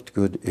if it looked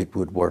good, it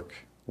would work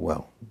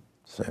well.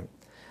 So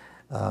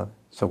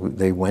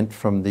they went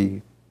from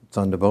the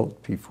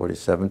Thunderbolt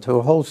P-47 to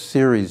a whole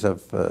series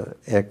of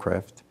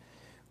aircraft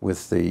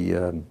with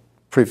the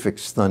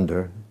prefix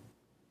Thunder.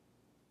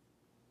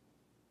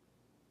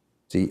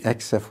 The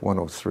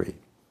XF-103.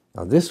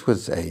 Now this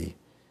was an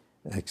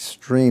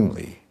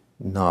extremely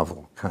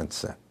novel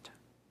concept.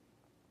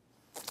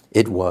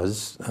 It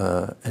was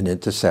an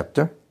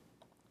interceptor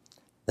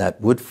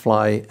that would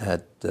fly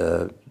at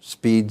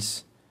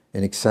speeds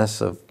in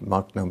excess of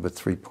Mach number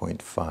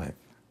 3.5.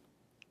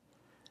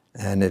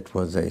 And it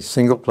was a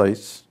single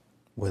place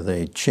with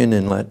a chin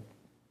inlet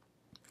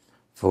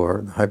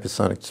for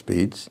hypersonic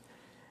speeds.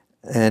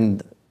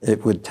 And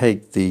it would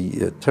take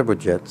the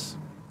turbojets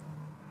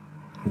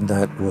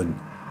that would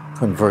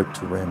convert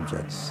to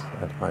ramjets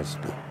at high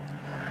speed.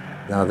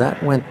 Now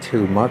that went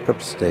to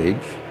markup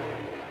stage,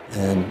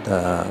 and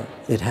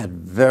it had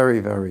very,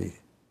 very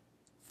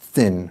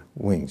thin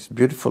wings,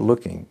 beautiful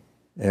looking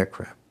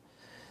aircraft.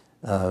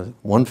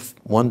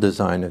 One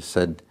designer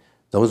said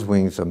those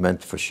wings are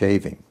meant for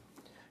shaving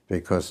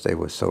because they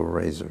were so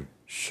razor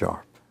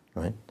sharp,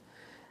 right?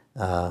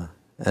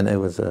 And it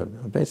was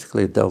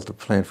basically a Delta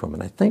platform,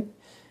 and I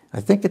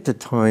think at the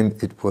time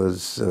it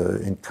was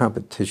in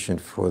competition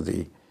for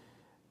the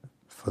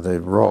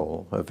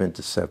role of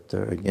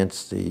interceptor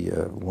against the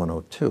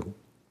 102.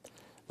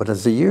 But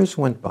as the years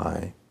went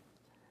by,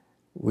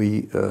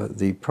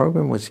 the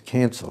program was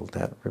canceled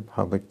at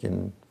Republic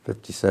in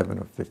 57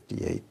 or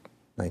 58,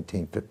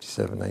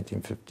 1957,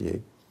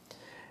 1958.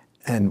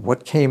 And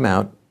what came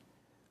out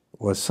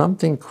was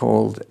something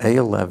called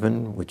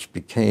A11, which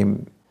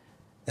became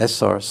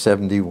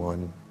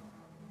SR-71,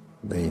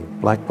 the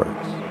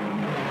Blackbirds.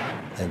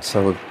 And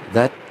so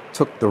that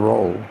took the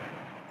role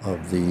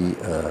of the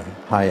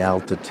high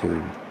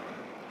altitude,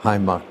 high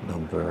Mach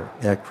number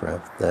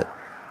aircraft that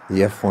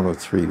the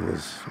F-103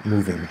 was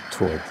moving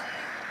toward.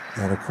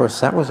 And of course,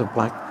 that was a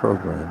black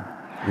program.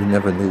 We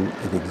never knew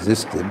it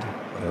existed,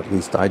 or at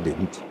least I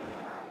didn't.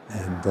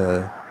 And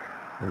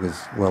it was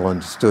well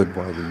understood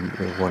why the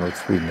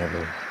 103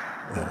 never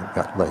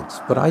got legs.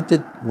 But I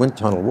did wind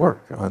tunnel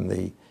work on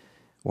the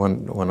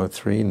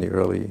 103 in the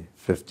early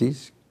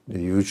 50s,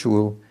 the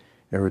usual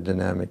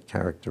aerodynamic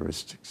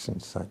characteristics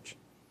and such.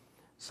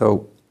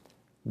 So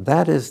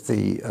that is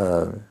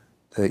the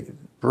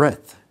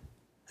breadth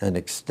and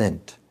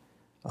extent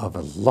of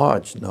a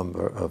large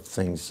number of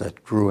things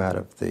that grew out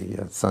of the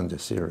Thunder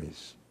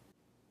series.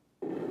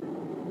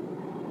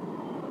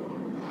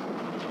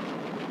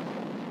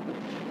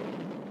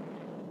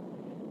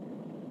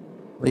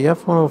 The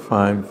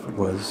F-105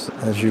 was,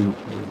 as you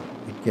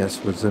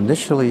guess, was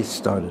initially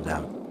started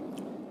out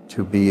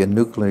to be a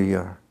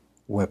nuclear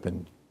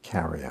weapon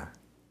carrier.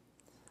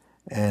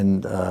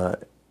 And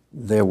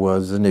there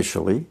was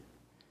initially,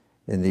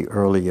 in the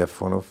early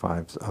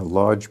F-105s, a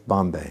large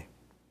bomb bay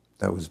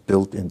that was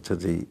built into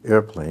the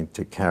airplane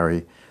to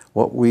carry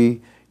what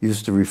we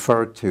used to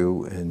refer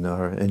to in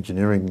our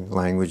engineering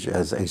language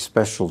as a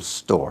special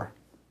store.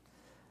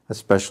 A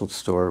special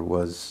store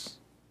was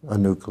a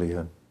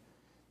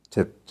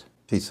nuclear-tipped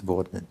piece of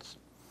ordnance.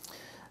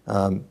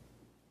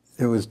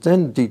 It was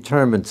then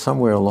determined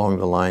somewhere along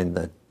the line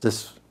that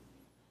this,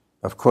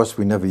 of course,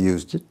 we never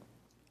used it,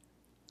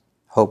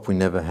 hope we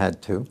never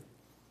had to,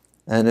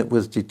 and it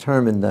was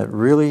determined that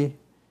really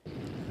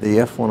the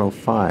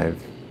F-105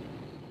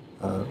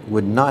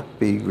 would not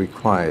be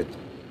required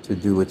to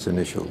do its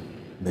initial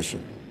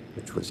mission,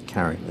 which was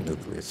carrying the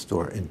nuclear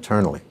store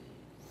internally.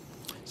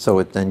 So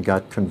it then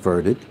got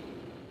converted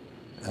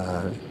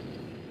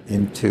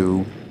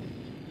into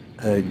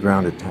a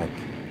ground attack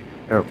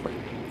airplane.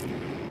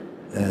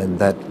 And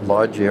that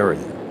large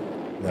area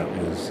that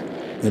was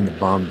in the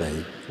bomb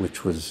bay,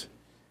 which was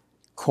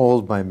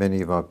called by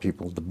many of our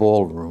people the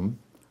ballroom,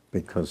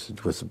 because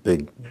it was a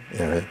big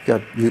area,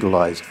 got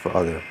utilized for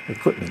other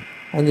equipment.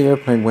 And the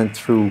airplane went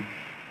through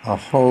a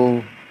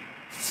whole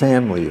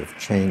family of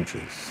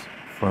changes,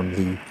 from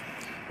the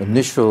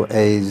initial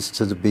A's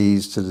to the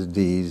B's to the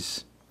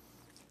D's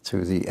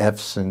to the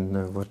F's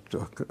and what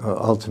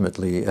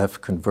ultimately F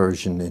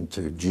conversion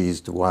into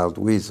G's to Wild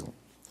Weasel.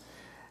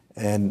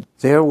 And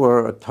there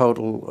were a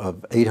total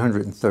of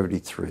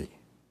 833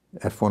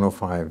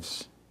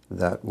 F-105s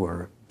that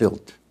were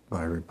built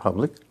by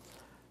Republic.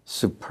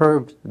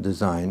 Superb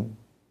design,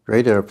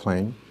 great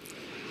airplane.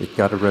 It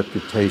got a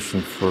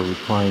reputation for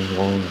requiring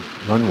long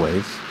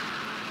runways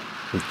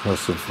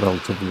because of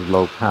relatively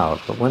low power.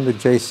 But when the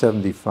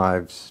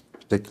J-75s,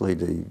 particularly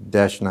the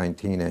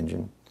 -19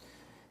 engine,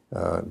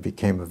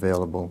 became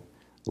available,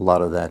 a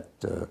lot of that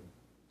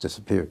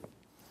disappeared.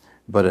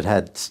 But it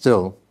had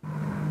still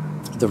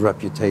the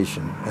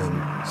reputation,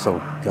 and so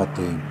got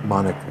the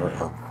moniker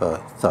of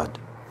Thud.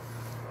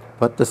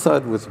 But the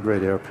Thud was a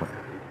great airplane.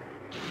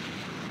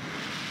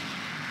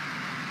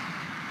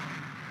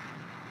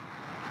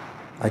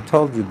 I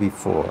told you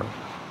before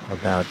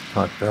about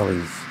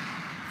Potbelly's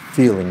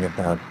feeling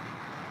about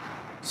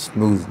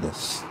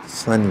smoothness,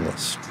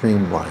 slenderness,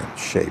 streamlined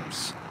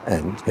shapes,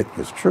 and it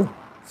was true.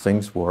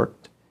 Things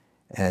worked,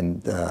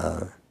 and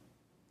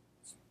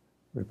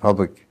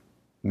Republic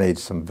made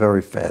some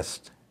very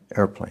fast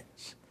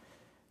airplanes.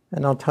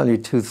 And I'll tell you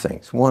two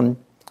things. One,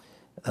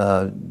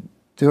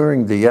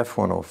 during the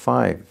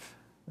F-105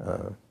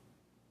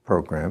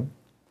 program,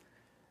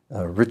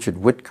 Richard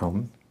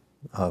Whitcomb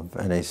of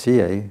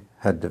NACA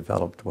had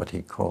developed what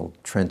he called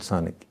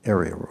transonic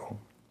area rule.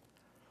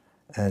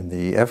 And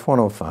the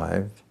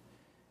F-105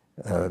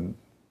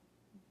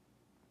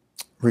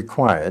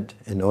 required,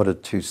 in order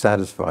to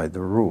satisfy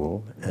the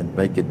rule and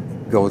make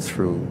it go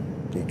through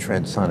the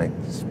transonic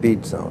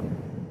speed zone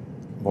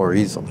more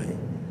easily,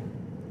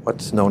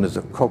 what's known as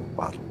a Coke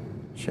bottle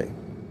shape.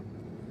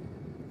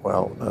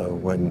 Well,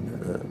 when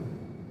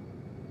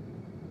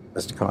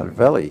Mr.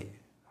 Carvelli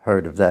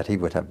heard of that, he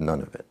would have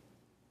none of it.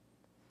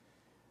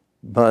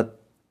 But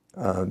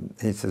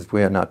he says,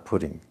 we are not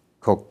putting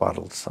Coke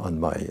bottles on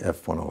my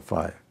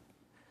F-105.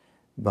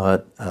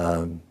 But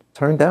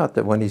turned out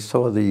that when he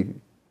saw the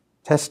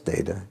test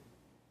data,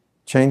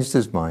 changed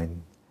his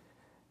mind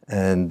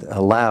and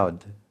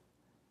allowed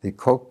the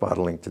Coke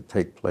bottling to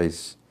take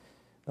place,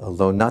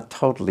 although not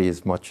totally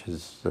as much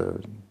as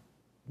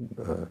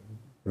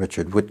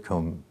Richard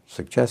Whitcomb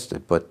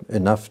suggested, but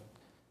enough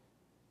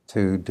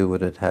to do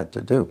what it had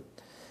to do.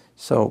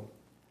 So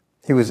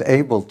he was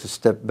able to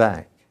step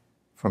back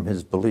from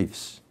his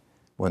beliefs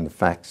when the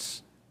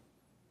facts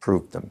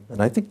proved them.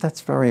 And I think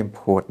that's very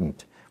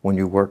important when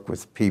you work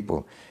with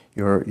people.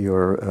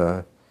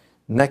 Your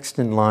next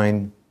in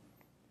line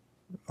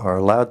are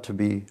allowed to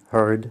be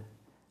heard,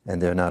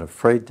 and they're not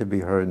afraid to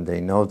be heard, and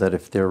they know that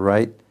if they're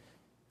right,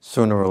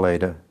 sooner or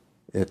later,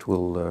 it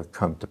will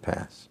come to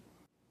pass.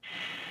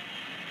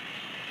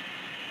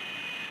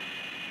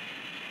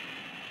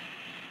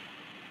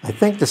 I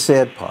think the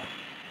sad part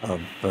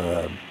of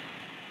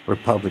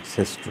Republic's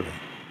history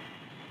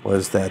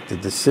was that the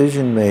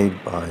decision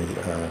made by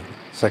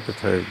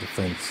Secretary of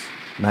Defense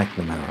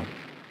McNamara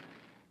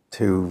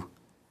to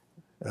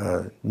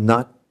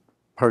not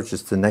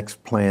purchase the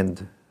next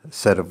planned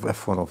set of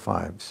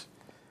F-105s,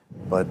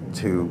 but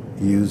to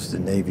use the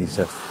Navy's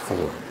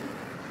F-4.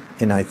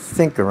 And I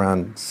think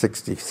around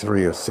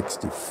 63 or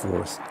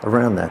 64,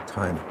 around that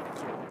time,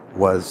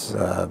 was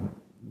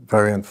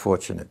very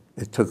unfortunate.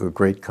 It took a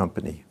great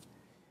company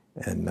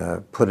and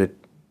put it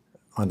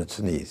on its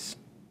knees.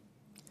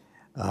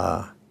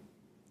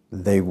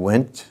 They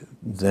went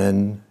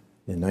then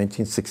in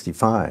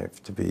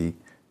 1965 to be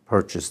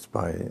purchased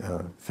by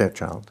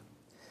Fairchild,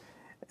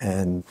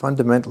 and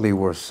fundamentally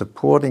were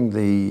supporting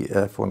the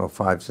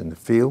F-105s in the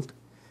field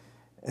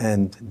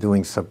and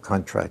doing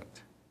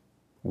subcontract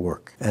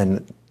work.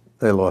 And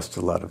they lost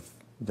a lot of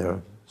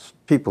their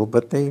people,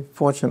 but they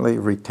fortunately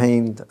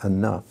retained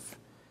enough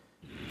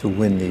to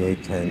win the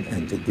A-10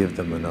 and to give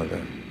them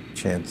another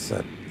chance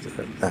at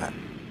that.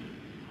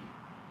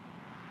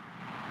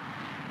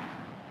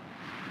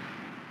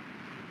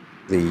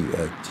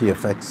 The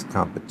TFX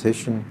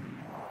competition,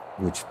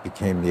 which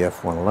became the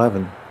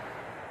F-111,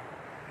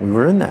 we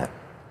were in that.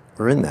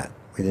 We're in that.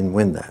 We didn't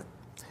win that.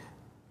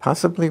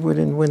 Possibly we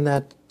didn't win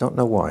that. Don't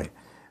know why.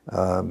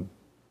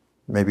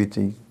 Maybe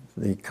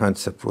the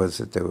concept was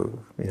that there were,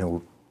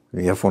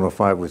 the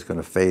F-105 was going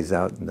to phase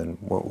out, and then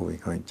what were we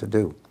going to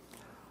do?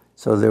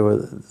 So there were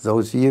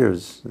those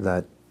years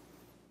that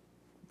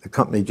the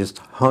company just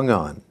hung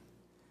on,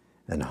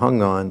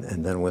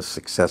 and then was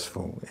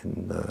successful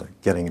in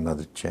getting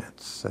another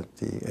chance at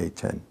the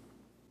A-10.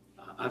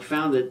 I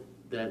found that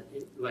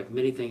like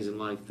many things in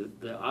life,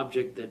 the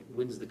object that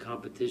wins the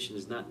competition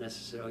is not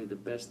necessarily the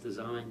best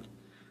designed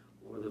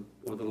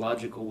or the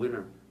logical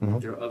winner. Mm-hmm.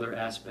 There are other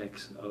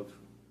aspects of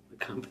the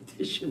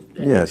competition.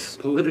 That yes.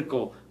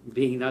 Political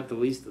being not the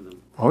least of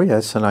them. Oh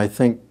yes, and I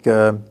think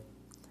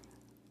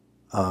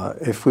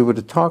if we were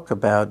to talk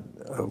about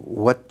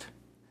what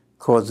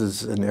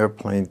causes an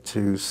airplane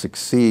to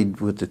succeed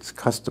with its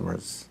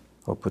customers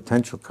or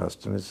potential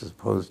customers as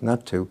opposed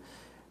not to,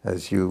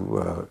 as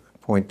you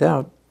point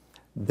out,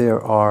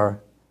 there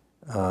are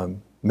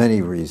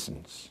many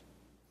reasons,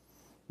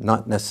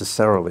 not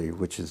necessarily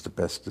which is the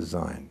best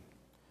design.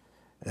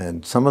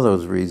 And some of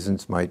those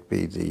reasons might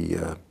be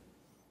the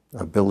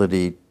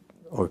ability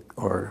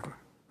or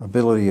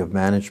ability of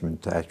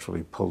management to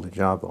actually pull the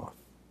job off.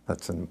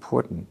 That's an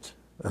important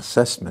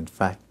assessment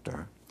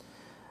factor.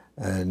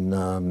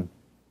 And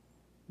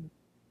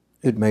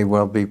it may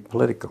well be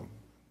political.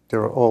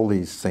 There are all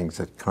these things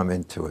that come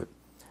into it.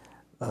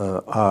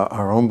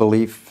 Our own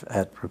belief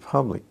at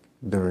Republic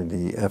during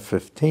the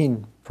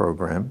F-15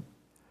 program,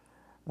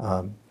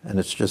 and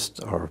it's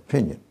just our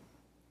opinion.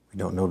 We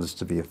don't know this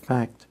to be a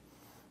fact,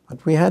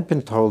 but we had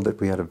been told that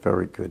we had a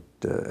very good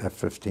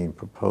F-15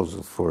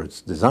 proposal for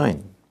its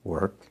design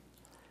work,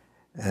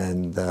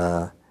 and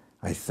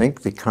I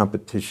think the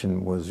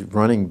competition was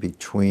running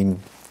between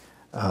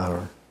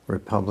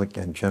Republic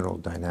and General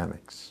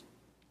Dynamics.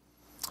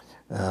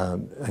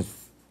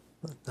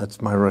 That's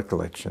my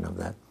recollection of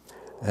that.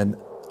 And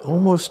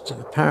almost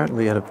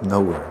apparently out of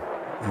nowhere,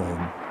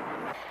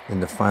 in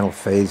the final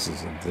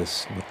phases of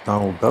this,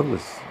 McDonnell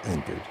Douglas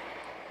entered.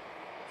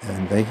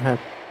 And they had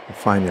a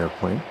fine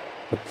airplane,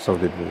 but so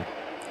did we.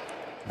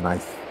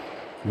 And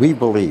we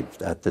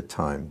believed at the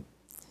time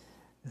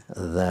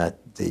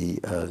that the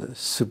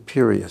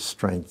superior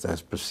strength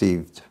as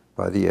perceived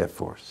by the Air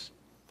Force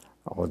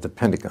or the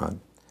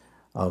Pentagon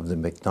of the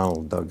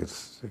McDonnell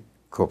Douglas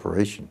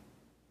Corporation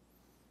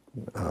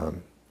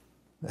and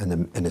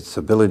its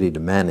ability to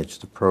manage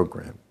the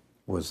program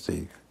was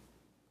the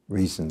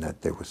reason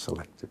that they were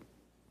selected.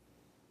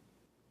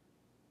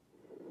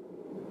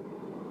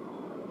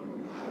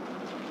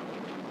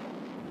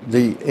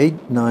 The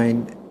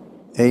 8-9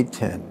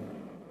 A-10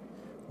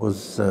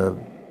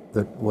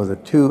 were the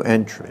two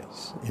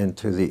entries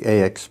into the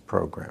AX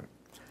program,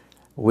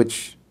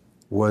 which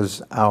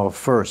was our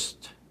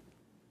first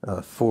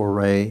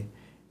foray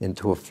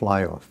into a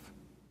fly-off.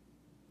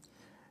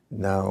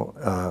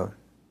 Now,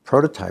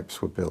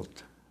 prototypes were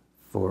built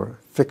for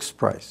fixed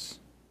price.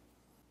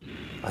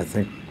 I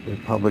think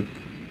Republic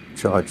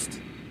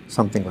charged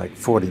something like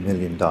 $40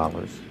 million,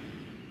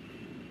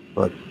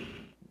 but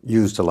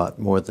used a lot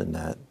more than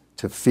that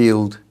to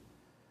field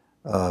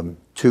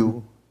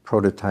two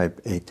prototype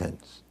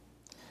A-10s.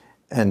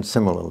 And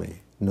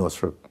similarly,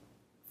 Northrop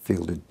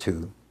fielded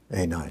two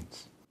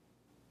A-9s.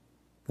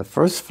 The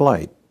first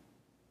flight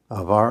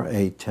of our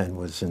A-10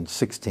 was in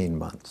 16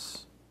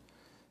 months.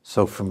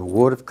 So from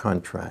award of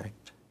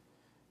contract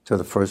to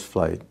the first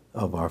flight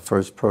of our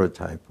first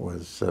prototype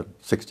was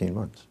 16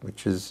 months,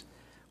 which is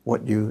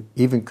what you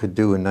even could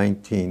do in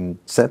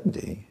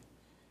 1970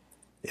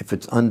 if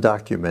it's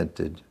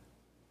undocumented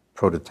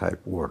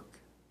prototype work,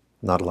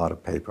 not a lot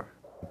of paper.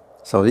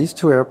 So these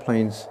two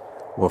airplanes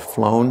were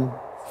flown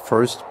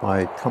first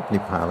by company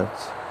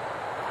pilots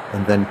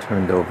and then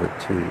turned over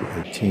to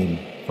a team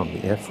from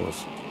the Air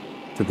Force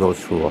to go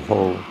through a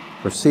whole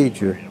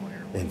procedure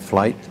in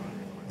flight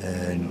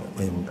and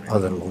in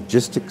other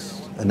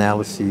logistics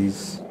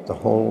analyses, the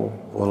whole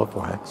ball of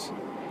wax,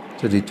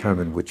 to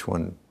determine which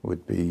one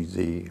would be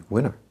the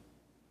winner.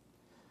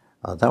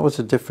 That was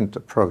a different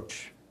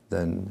approach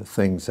than the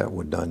things that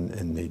were done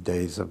in the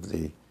days of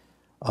the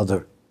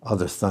other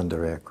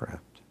Thunder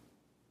aircraft.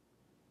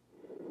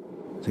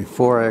 The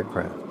 4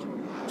 aircraft,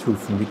 2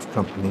 from each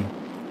company,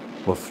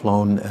 were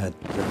flown at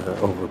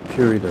over a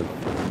period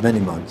of many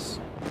months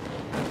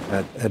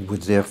at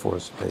Edwards Air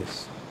Force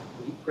Base.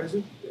 Were you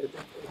present?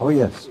 Oh,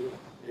 yes.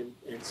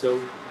 And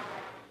so,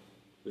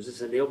 was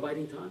this a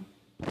nail-biting time?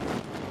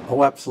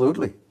 Oh,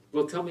 absolutely.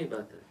 Well, tell me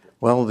about that.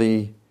 Well,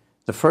 the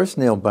first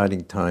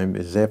nail-biting time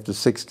is after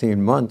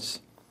 16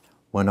 months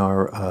when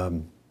our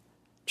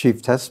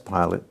chief test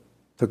pilot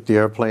took the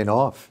airplane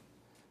off,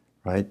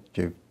 right?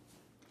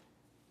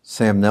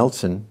 Sam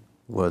Nelson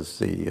was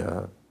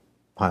the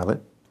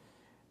pilot,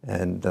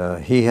 and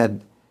he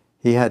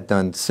had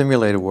done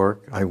simulator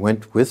work. I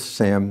went with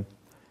Sam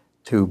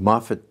to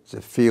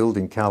Moffett Field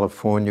in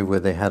California, where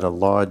they had a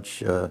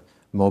large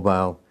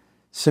mobile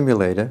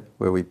simulator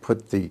where we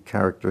put the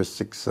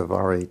characteristics of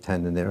our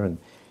A-10 in there, and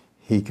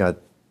he got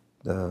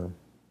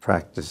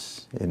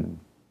practice in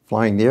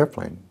flying the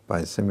airplane by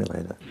a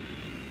simulator.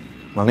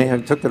 Well,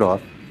 I took it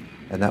off,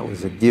 and that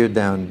was a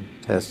gear-down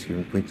test.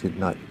 We did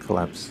not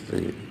collapse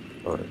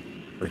or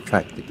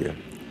retract the gear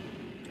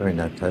during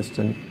that test,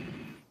 and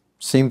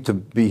seemed to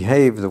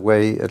behave the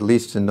way, at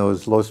least in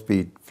those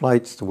low-speed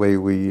flights, the way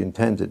we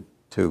intended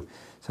to.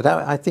 So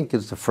that, I think,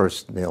 is the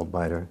first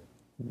nail-biter.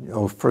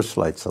 Oh, first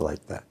flights are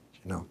like that,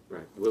 you know.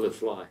 Right. Will it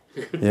fly?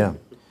 Yeah.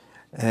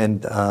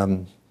 And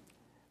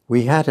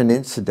we had an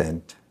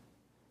incident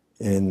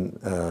in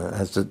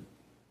as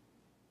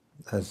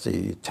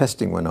the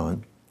testing went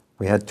on.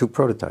 We had 2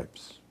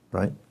 prototypes,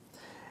 right?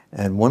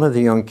 And one of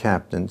the young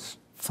captains,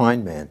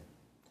 fine man,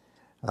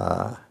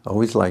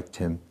 always liked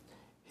him.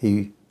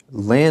 He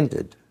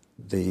landed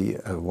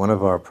one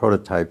of our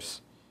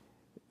prototypes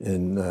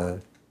in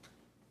a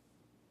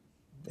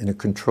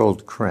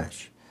controlled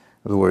crash.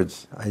 In other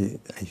words, I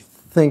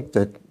think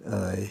that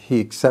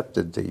he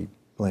accepted the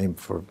blame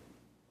for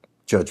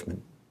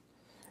judgment,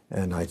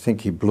 and I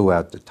think he blew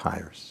out the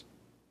tires,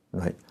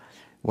 right?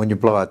 When you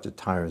blow out the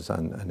tires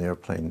on an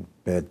airplane,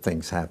 bad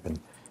things happen,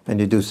 and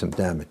you do some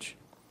damage.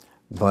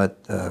 But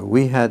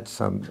we had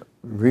some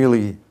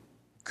really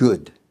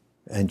good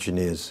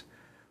engineers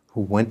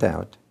who went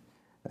out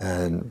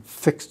and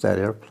fixed that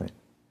airplane,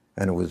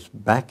 and it was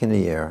back in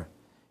the air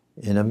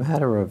in a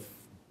matter of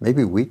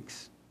maybe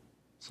weeks,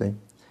 see?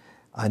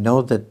 I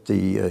know that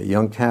the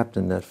young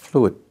captain that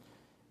flew it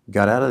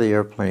got out of the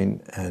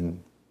airplane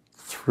and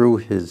threw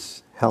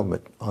his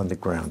helmet on the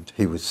ground.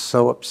 He was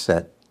so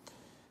upset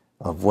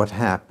of what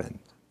happened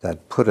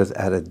that put us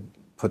at a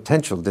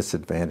potential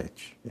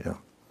disadvantage, you know.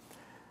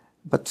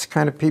 But it's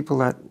kind of people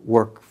that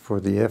work for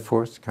the Air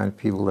Force, the kind of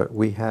people that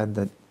we had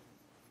that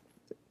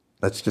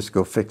let's just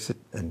go fix it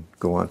and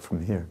go on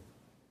from here.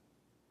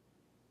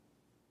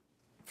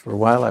 For a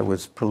while I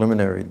was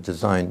preliminary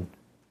design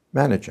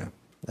manager,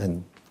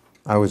 and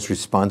I was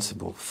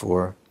responsible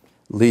for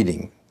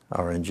leading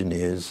our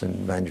engineers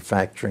and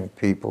manufacturing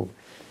people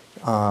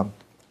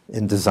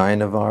in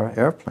design of our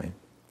airplane.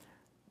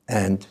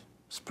 And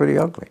it's pretty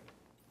ugly.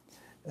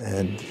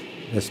 And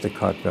Mr.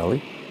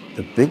 Cartvelli,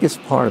 the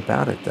biggest part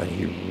about it that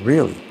he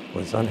really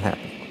was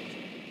unhappy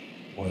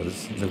with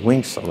was the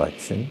wing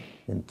selection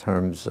in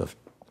terms of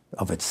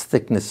its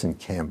thickness and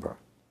camber.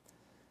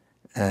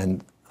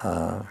 And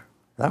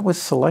that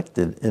was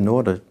selected in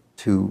order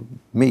to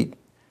meet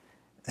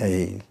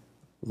a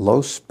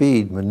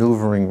low-speed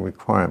maneuvering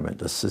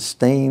requirement, a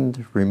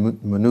sustained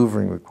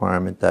maneuvering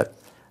requirement that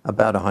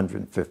about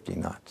 150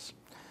 knots.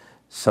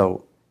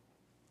 So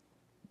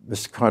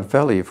Mr.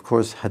 Cartvelli, of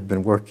course, had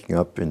been working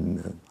up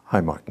in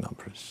high Mach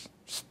numbers.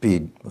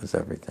 Speed was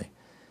everything.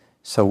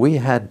 So we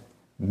had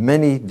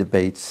many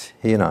debates,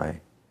 he and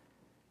I,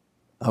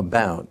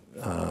 about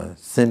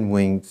thin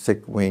wing,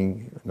 thick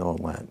wing, and all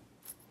that.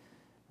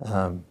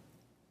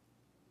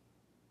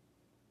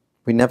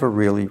 We never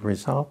really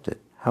resolved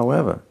it.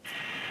 However,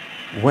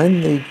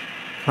 when the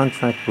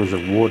contract was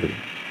awarded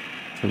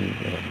to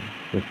the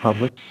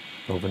Republic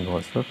over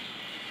Northrop,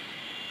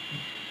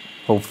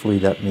 hopefully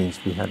that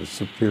means we had a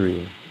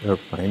superior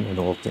airplane in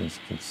all things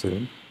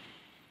considered,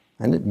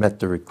 and it met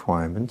the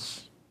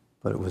requirements,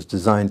 but it was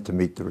designed to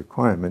meet the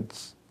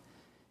requirements.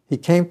 He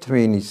came to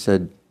me and he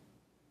said,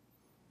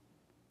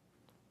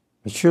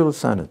 "Monsieur le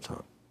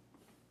Sénateur,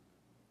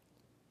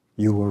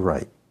 you were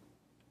right."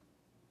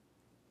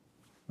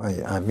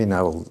 I mean,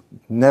 I will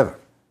never,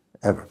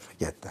 ever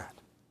forget that.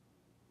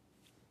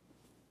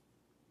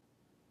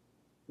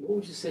 What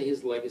would you say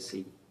his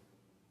legacy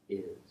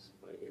is,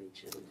 by any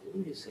chance? What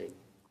would you say?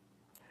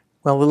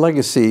 Well, the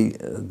legacy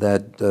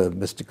that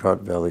Mr.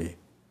 Cartvelli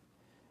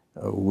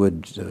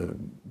would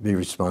be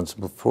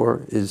responsible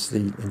for is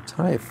the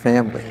entire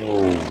family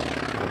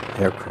of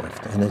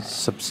aircraft, and it's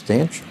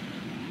substantial.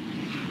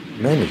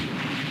 Many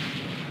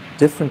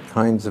different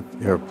kinds of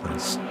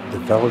airplanes,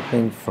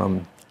 developing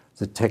from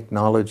the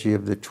technology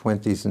of the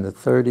 20s and the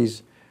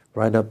 30s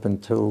right up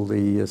until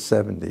the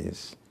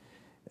 70s.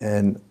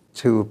 And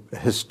to a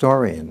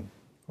historian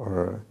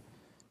or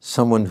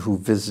someone who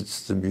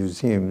visits the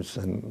museums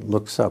and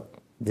looks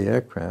up the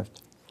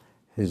aircraft,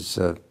 his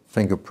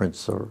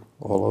fingerprints are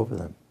all over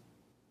them.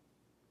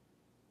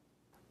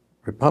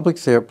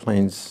 Republic's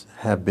airplanes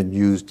have been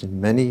used in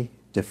many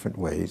different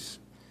ways.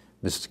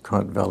 Mr.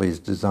 Cartvelli's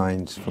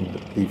designs from the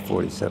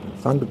P-47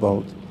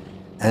 Thunderbolt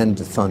and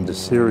the Thunder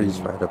series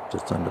right up to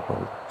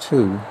Thunderbolt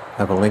II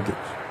have a linkage.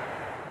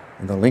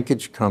 And the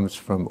linkage comes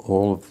from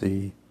all of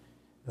the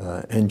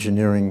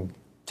engineering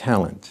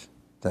talent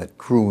that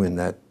grew in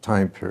that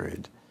time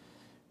period.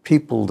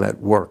 People that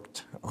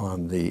worked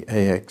on the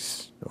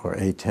AX or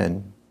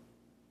A10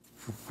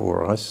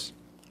 for us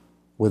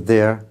were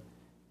there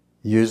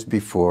years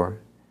before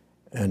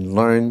and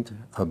learned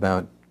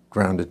about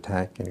ground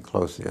attack and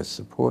close air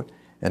support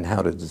and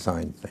how to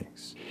design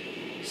things.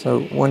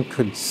 So one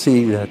could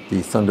see that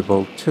the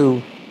Thunderbolt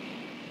II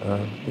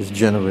is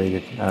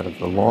generated out of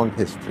a long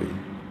history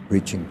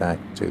reaching back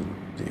to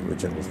the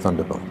original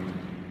Thunderbolt.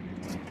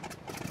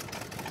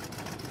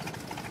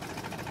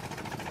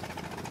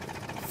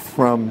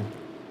 From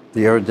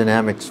the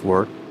aerodynamics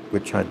work,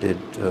 which I did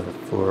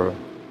for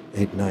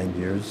 8-9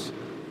 years,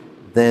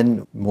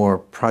 then more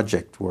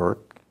project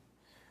work,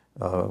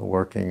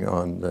 working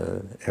on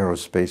the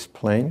aerospace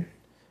plane,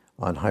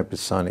 on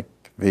hypersonic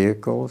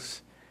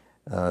vehicles,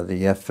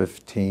 the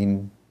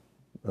F-15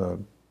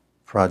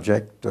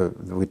 project,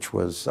 which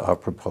was our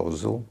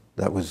proposal,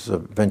 that was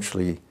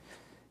eventually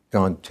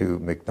gone to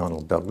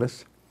McDonnell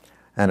Douglas.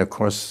 And of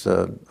course,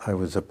 I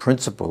was a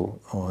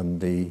principal on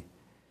the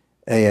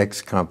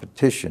AX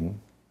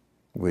competition,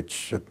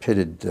 which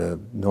pitted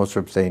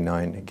Northrop's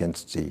A9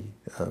 against the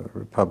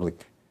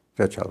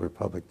Fairchild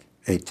Republic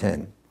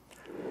A10.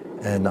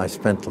 And I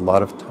spent a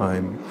lot of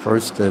time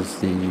first as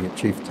the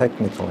chief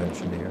technical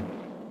engineer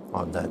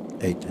on that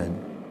A10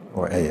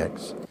 or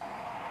AX,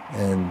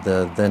 and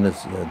then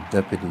as a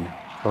deputy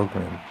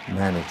program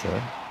manager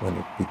when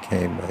it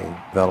became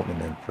a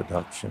development and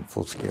production,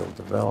 full-scale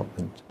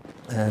development,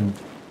 and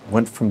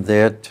went from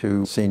there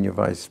to senior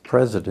vice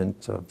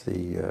president of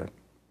the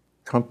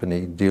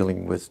company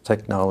dealing with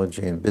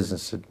technology and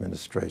business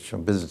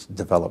administration, business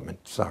development,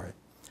 sorry.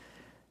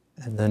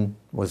 And then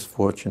was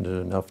fortunate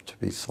enough to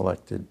be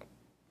selected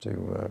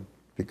to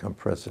become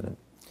president.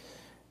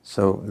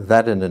 So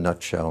that in a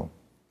nutshell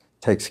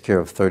takes care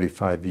of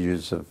 35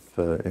 years of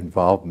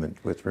involvement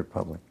with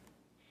Republic.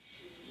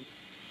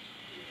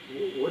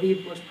 What are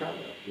you most proud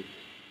of?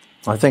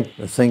 I think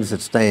the things that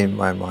stay in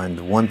my mind,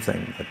 the one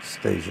thing that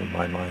stays in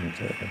my mind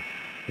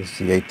is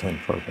the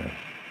A-10 program,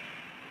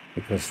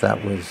 because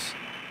that was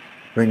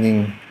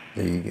bringing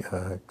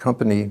the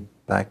company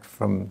back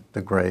from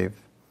the grave.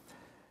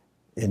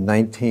 In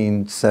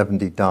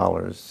 1970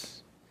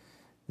 dollars,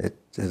 it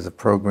is a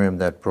program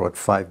that brought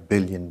 $5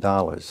 billion,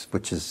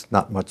 which is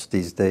not much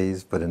these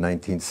days, but in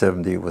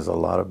 1970 it was a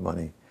lot of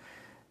money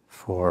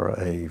for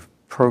a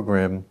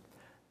program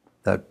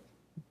that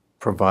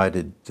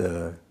provided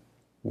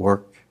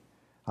work,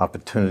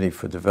 opportunity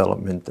for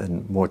development,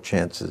 and more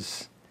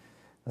chances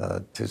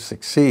to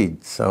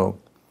succeed. So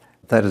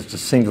that is the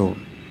single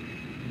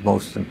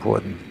most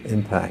important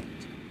impact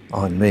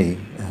on me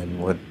and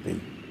would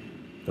be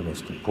the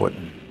most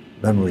important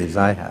memories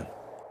I have.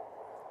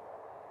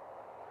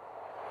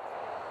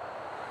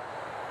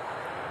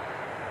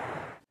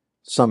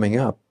 Summing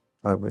up,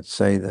 I would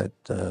say that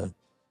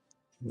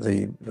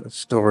the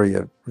story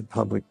of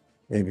Republic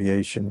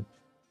Aviation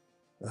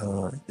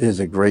is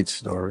a great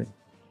story,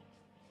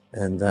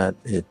 and that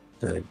it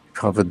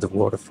covered the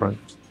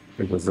waterfront.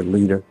 It was a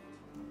leader.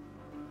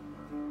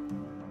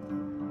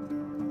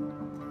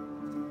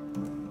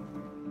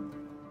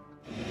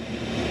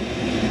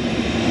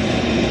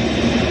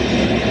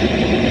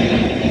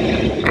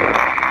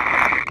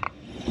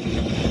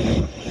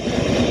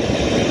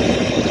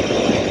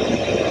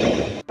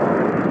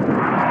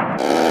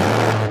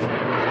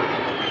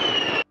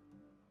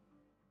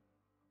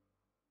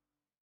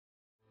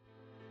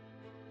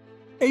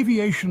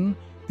 Aviation,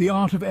 the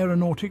art of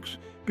aeronautics,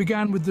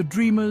 began with the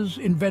dreamers,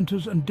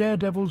 inventors and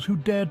daredevils who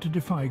dared to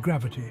defy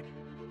gravity.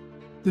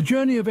 The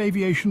journey of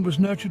aviation was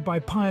nurtured by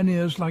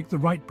pioneers like the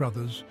Wright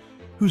brothers,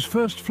 whose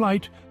first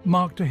flight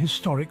marked a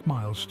historic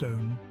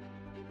milestone.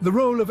 The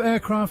role of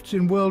aircrafts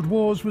in world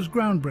wars was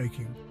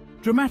groundbreaking,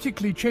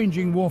 dramatically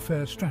changing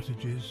warfare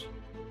strategies.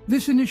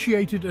 This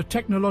initiated a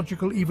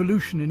technological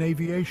evolution in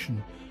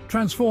aviation,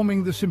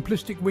 transforming the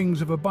simplistic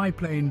wings of a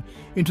biplane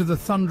into the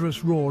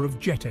thunderous roar of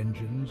jet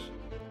engines.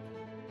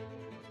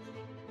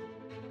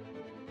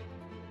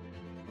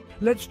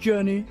 Let's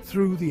journey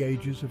through the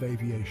ages of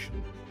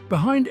aviation.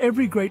 Behind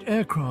every great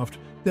aircraft,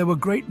 there were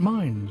great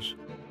minds.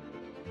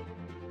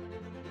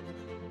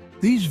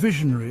 These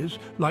visionaries,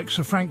 like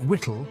Sir Frank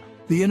Whittle,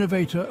 the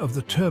innovator of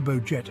the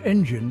turbojet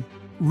engine,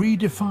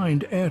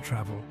 redefined air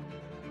travel.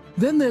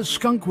 Then there's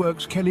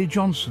Skunkworks' Kelly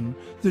Johnson,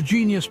 the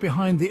genius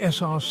behind the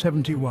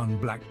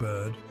SR-71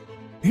 Blackbird.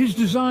 His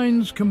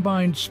designs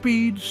combined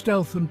speed,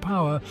 stealth and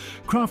power,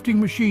 crafting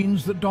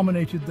machines that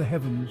dominated the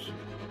heavens.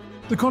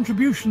 The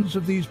contributions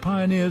of these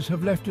pioneers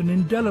have left an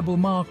indelible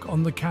mark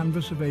on the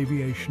canvas of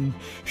aviation,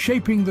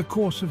 shaping the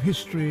course of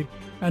history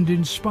and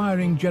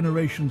inspiring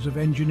generations of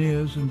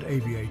engineers and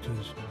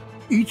aviators.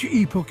 Each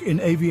epoch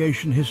in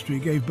aviation history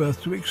gave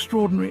birth to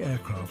extraordinary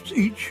aircrafts,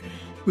 each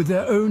with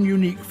their own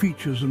unique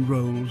features and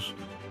roles.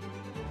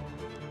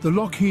 The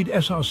Lockheed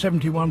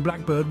SR-71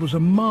 Blackbird was a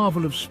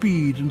marvel of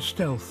speed and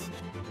stealth.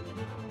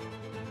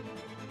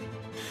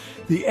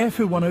 The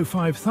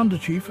F-105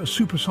 Thunderchief, a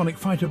supersonic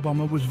fighter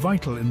bomber, was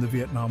vital in the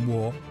Vietnam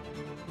War.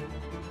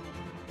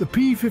 The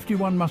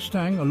P-51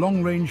 Mustang, a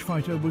long-range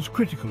fighter, was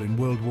critical in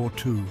World War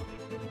II.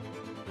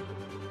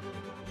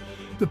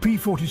 The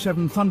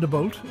P-47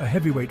 Thunderbolt, a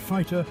heavyweight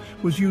fighter,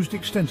 was used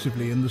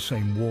extensively in the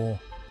same war.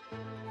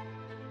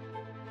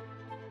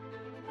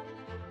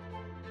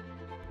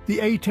 The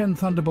A-10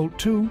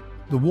 Thunderbolt II,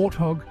 the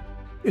Warthog,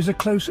 is a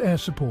close air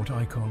support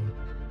icon.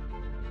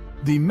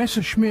 The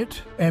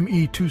Messerschmitt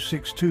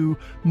Me-262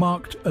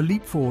 marked a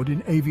leap forward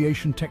in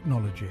aviation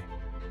technology.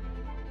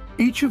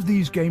 Each of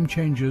these game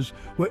changers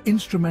were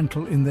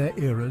instrumental in their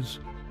eras,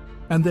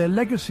 and their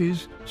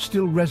legacies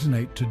still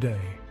resonate today.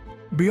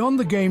 Beyond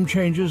the game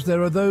changers,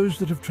 there are those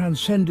that have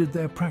transcended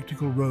their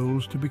practical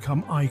roles to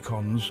become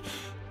icons.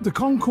 The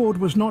Concorde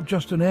was not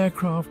just an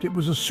aircraft, it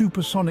was a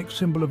supersonic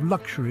symbol of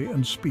luxury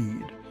and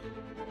speed.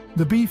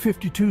 The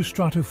B-52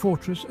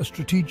 Stratofortress, a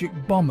strategic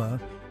bomber,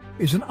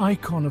 is an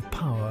icon of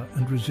power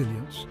and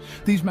resilience.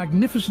 These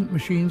magnificent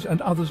machines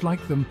and others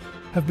like them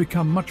have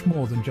become much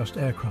more than just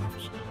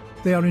aircrafts.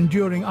 They are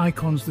enduring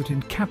icons that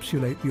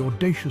encapsulate the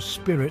audacious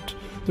spirit,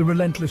 the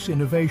relentless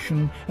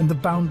innovation, and the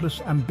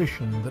boundless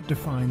ambition that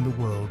define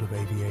the world of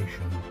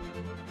aviation.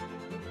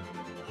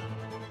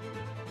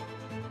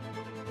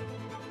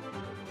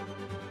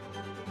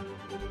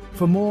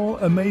 For more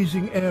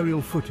amazing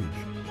aerial footage,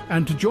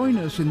 and to join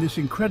us in this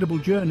incredible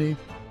journey,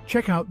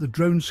 check out the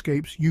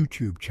Dronescapes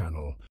YouTube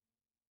channel.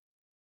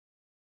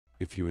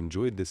 If you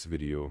enjoyed this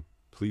video,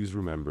 please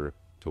remember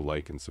to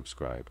like and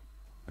subscribe.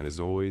 And as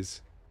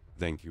always,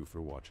 thank you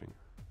for watching.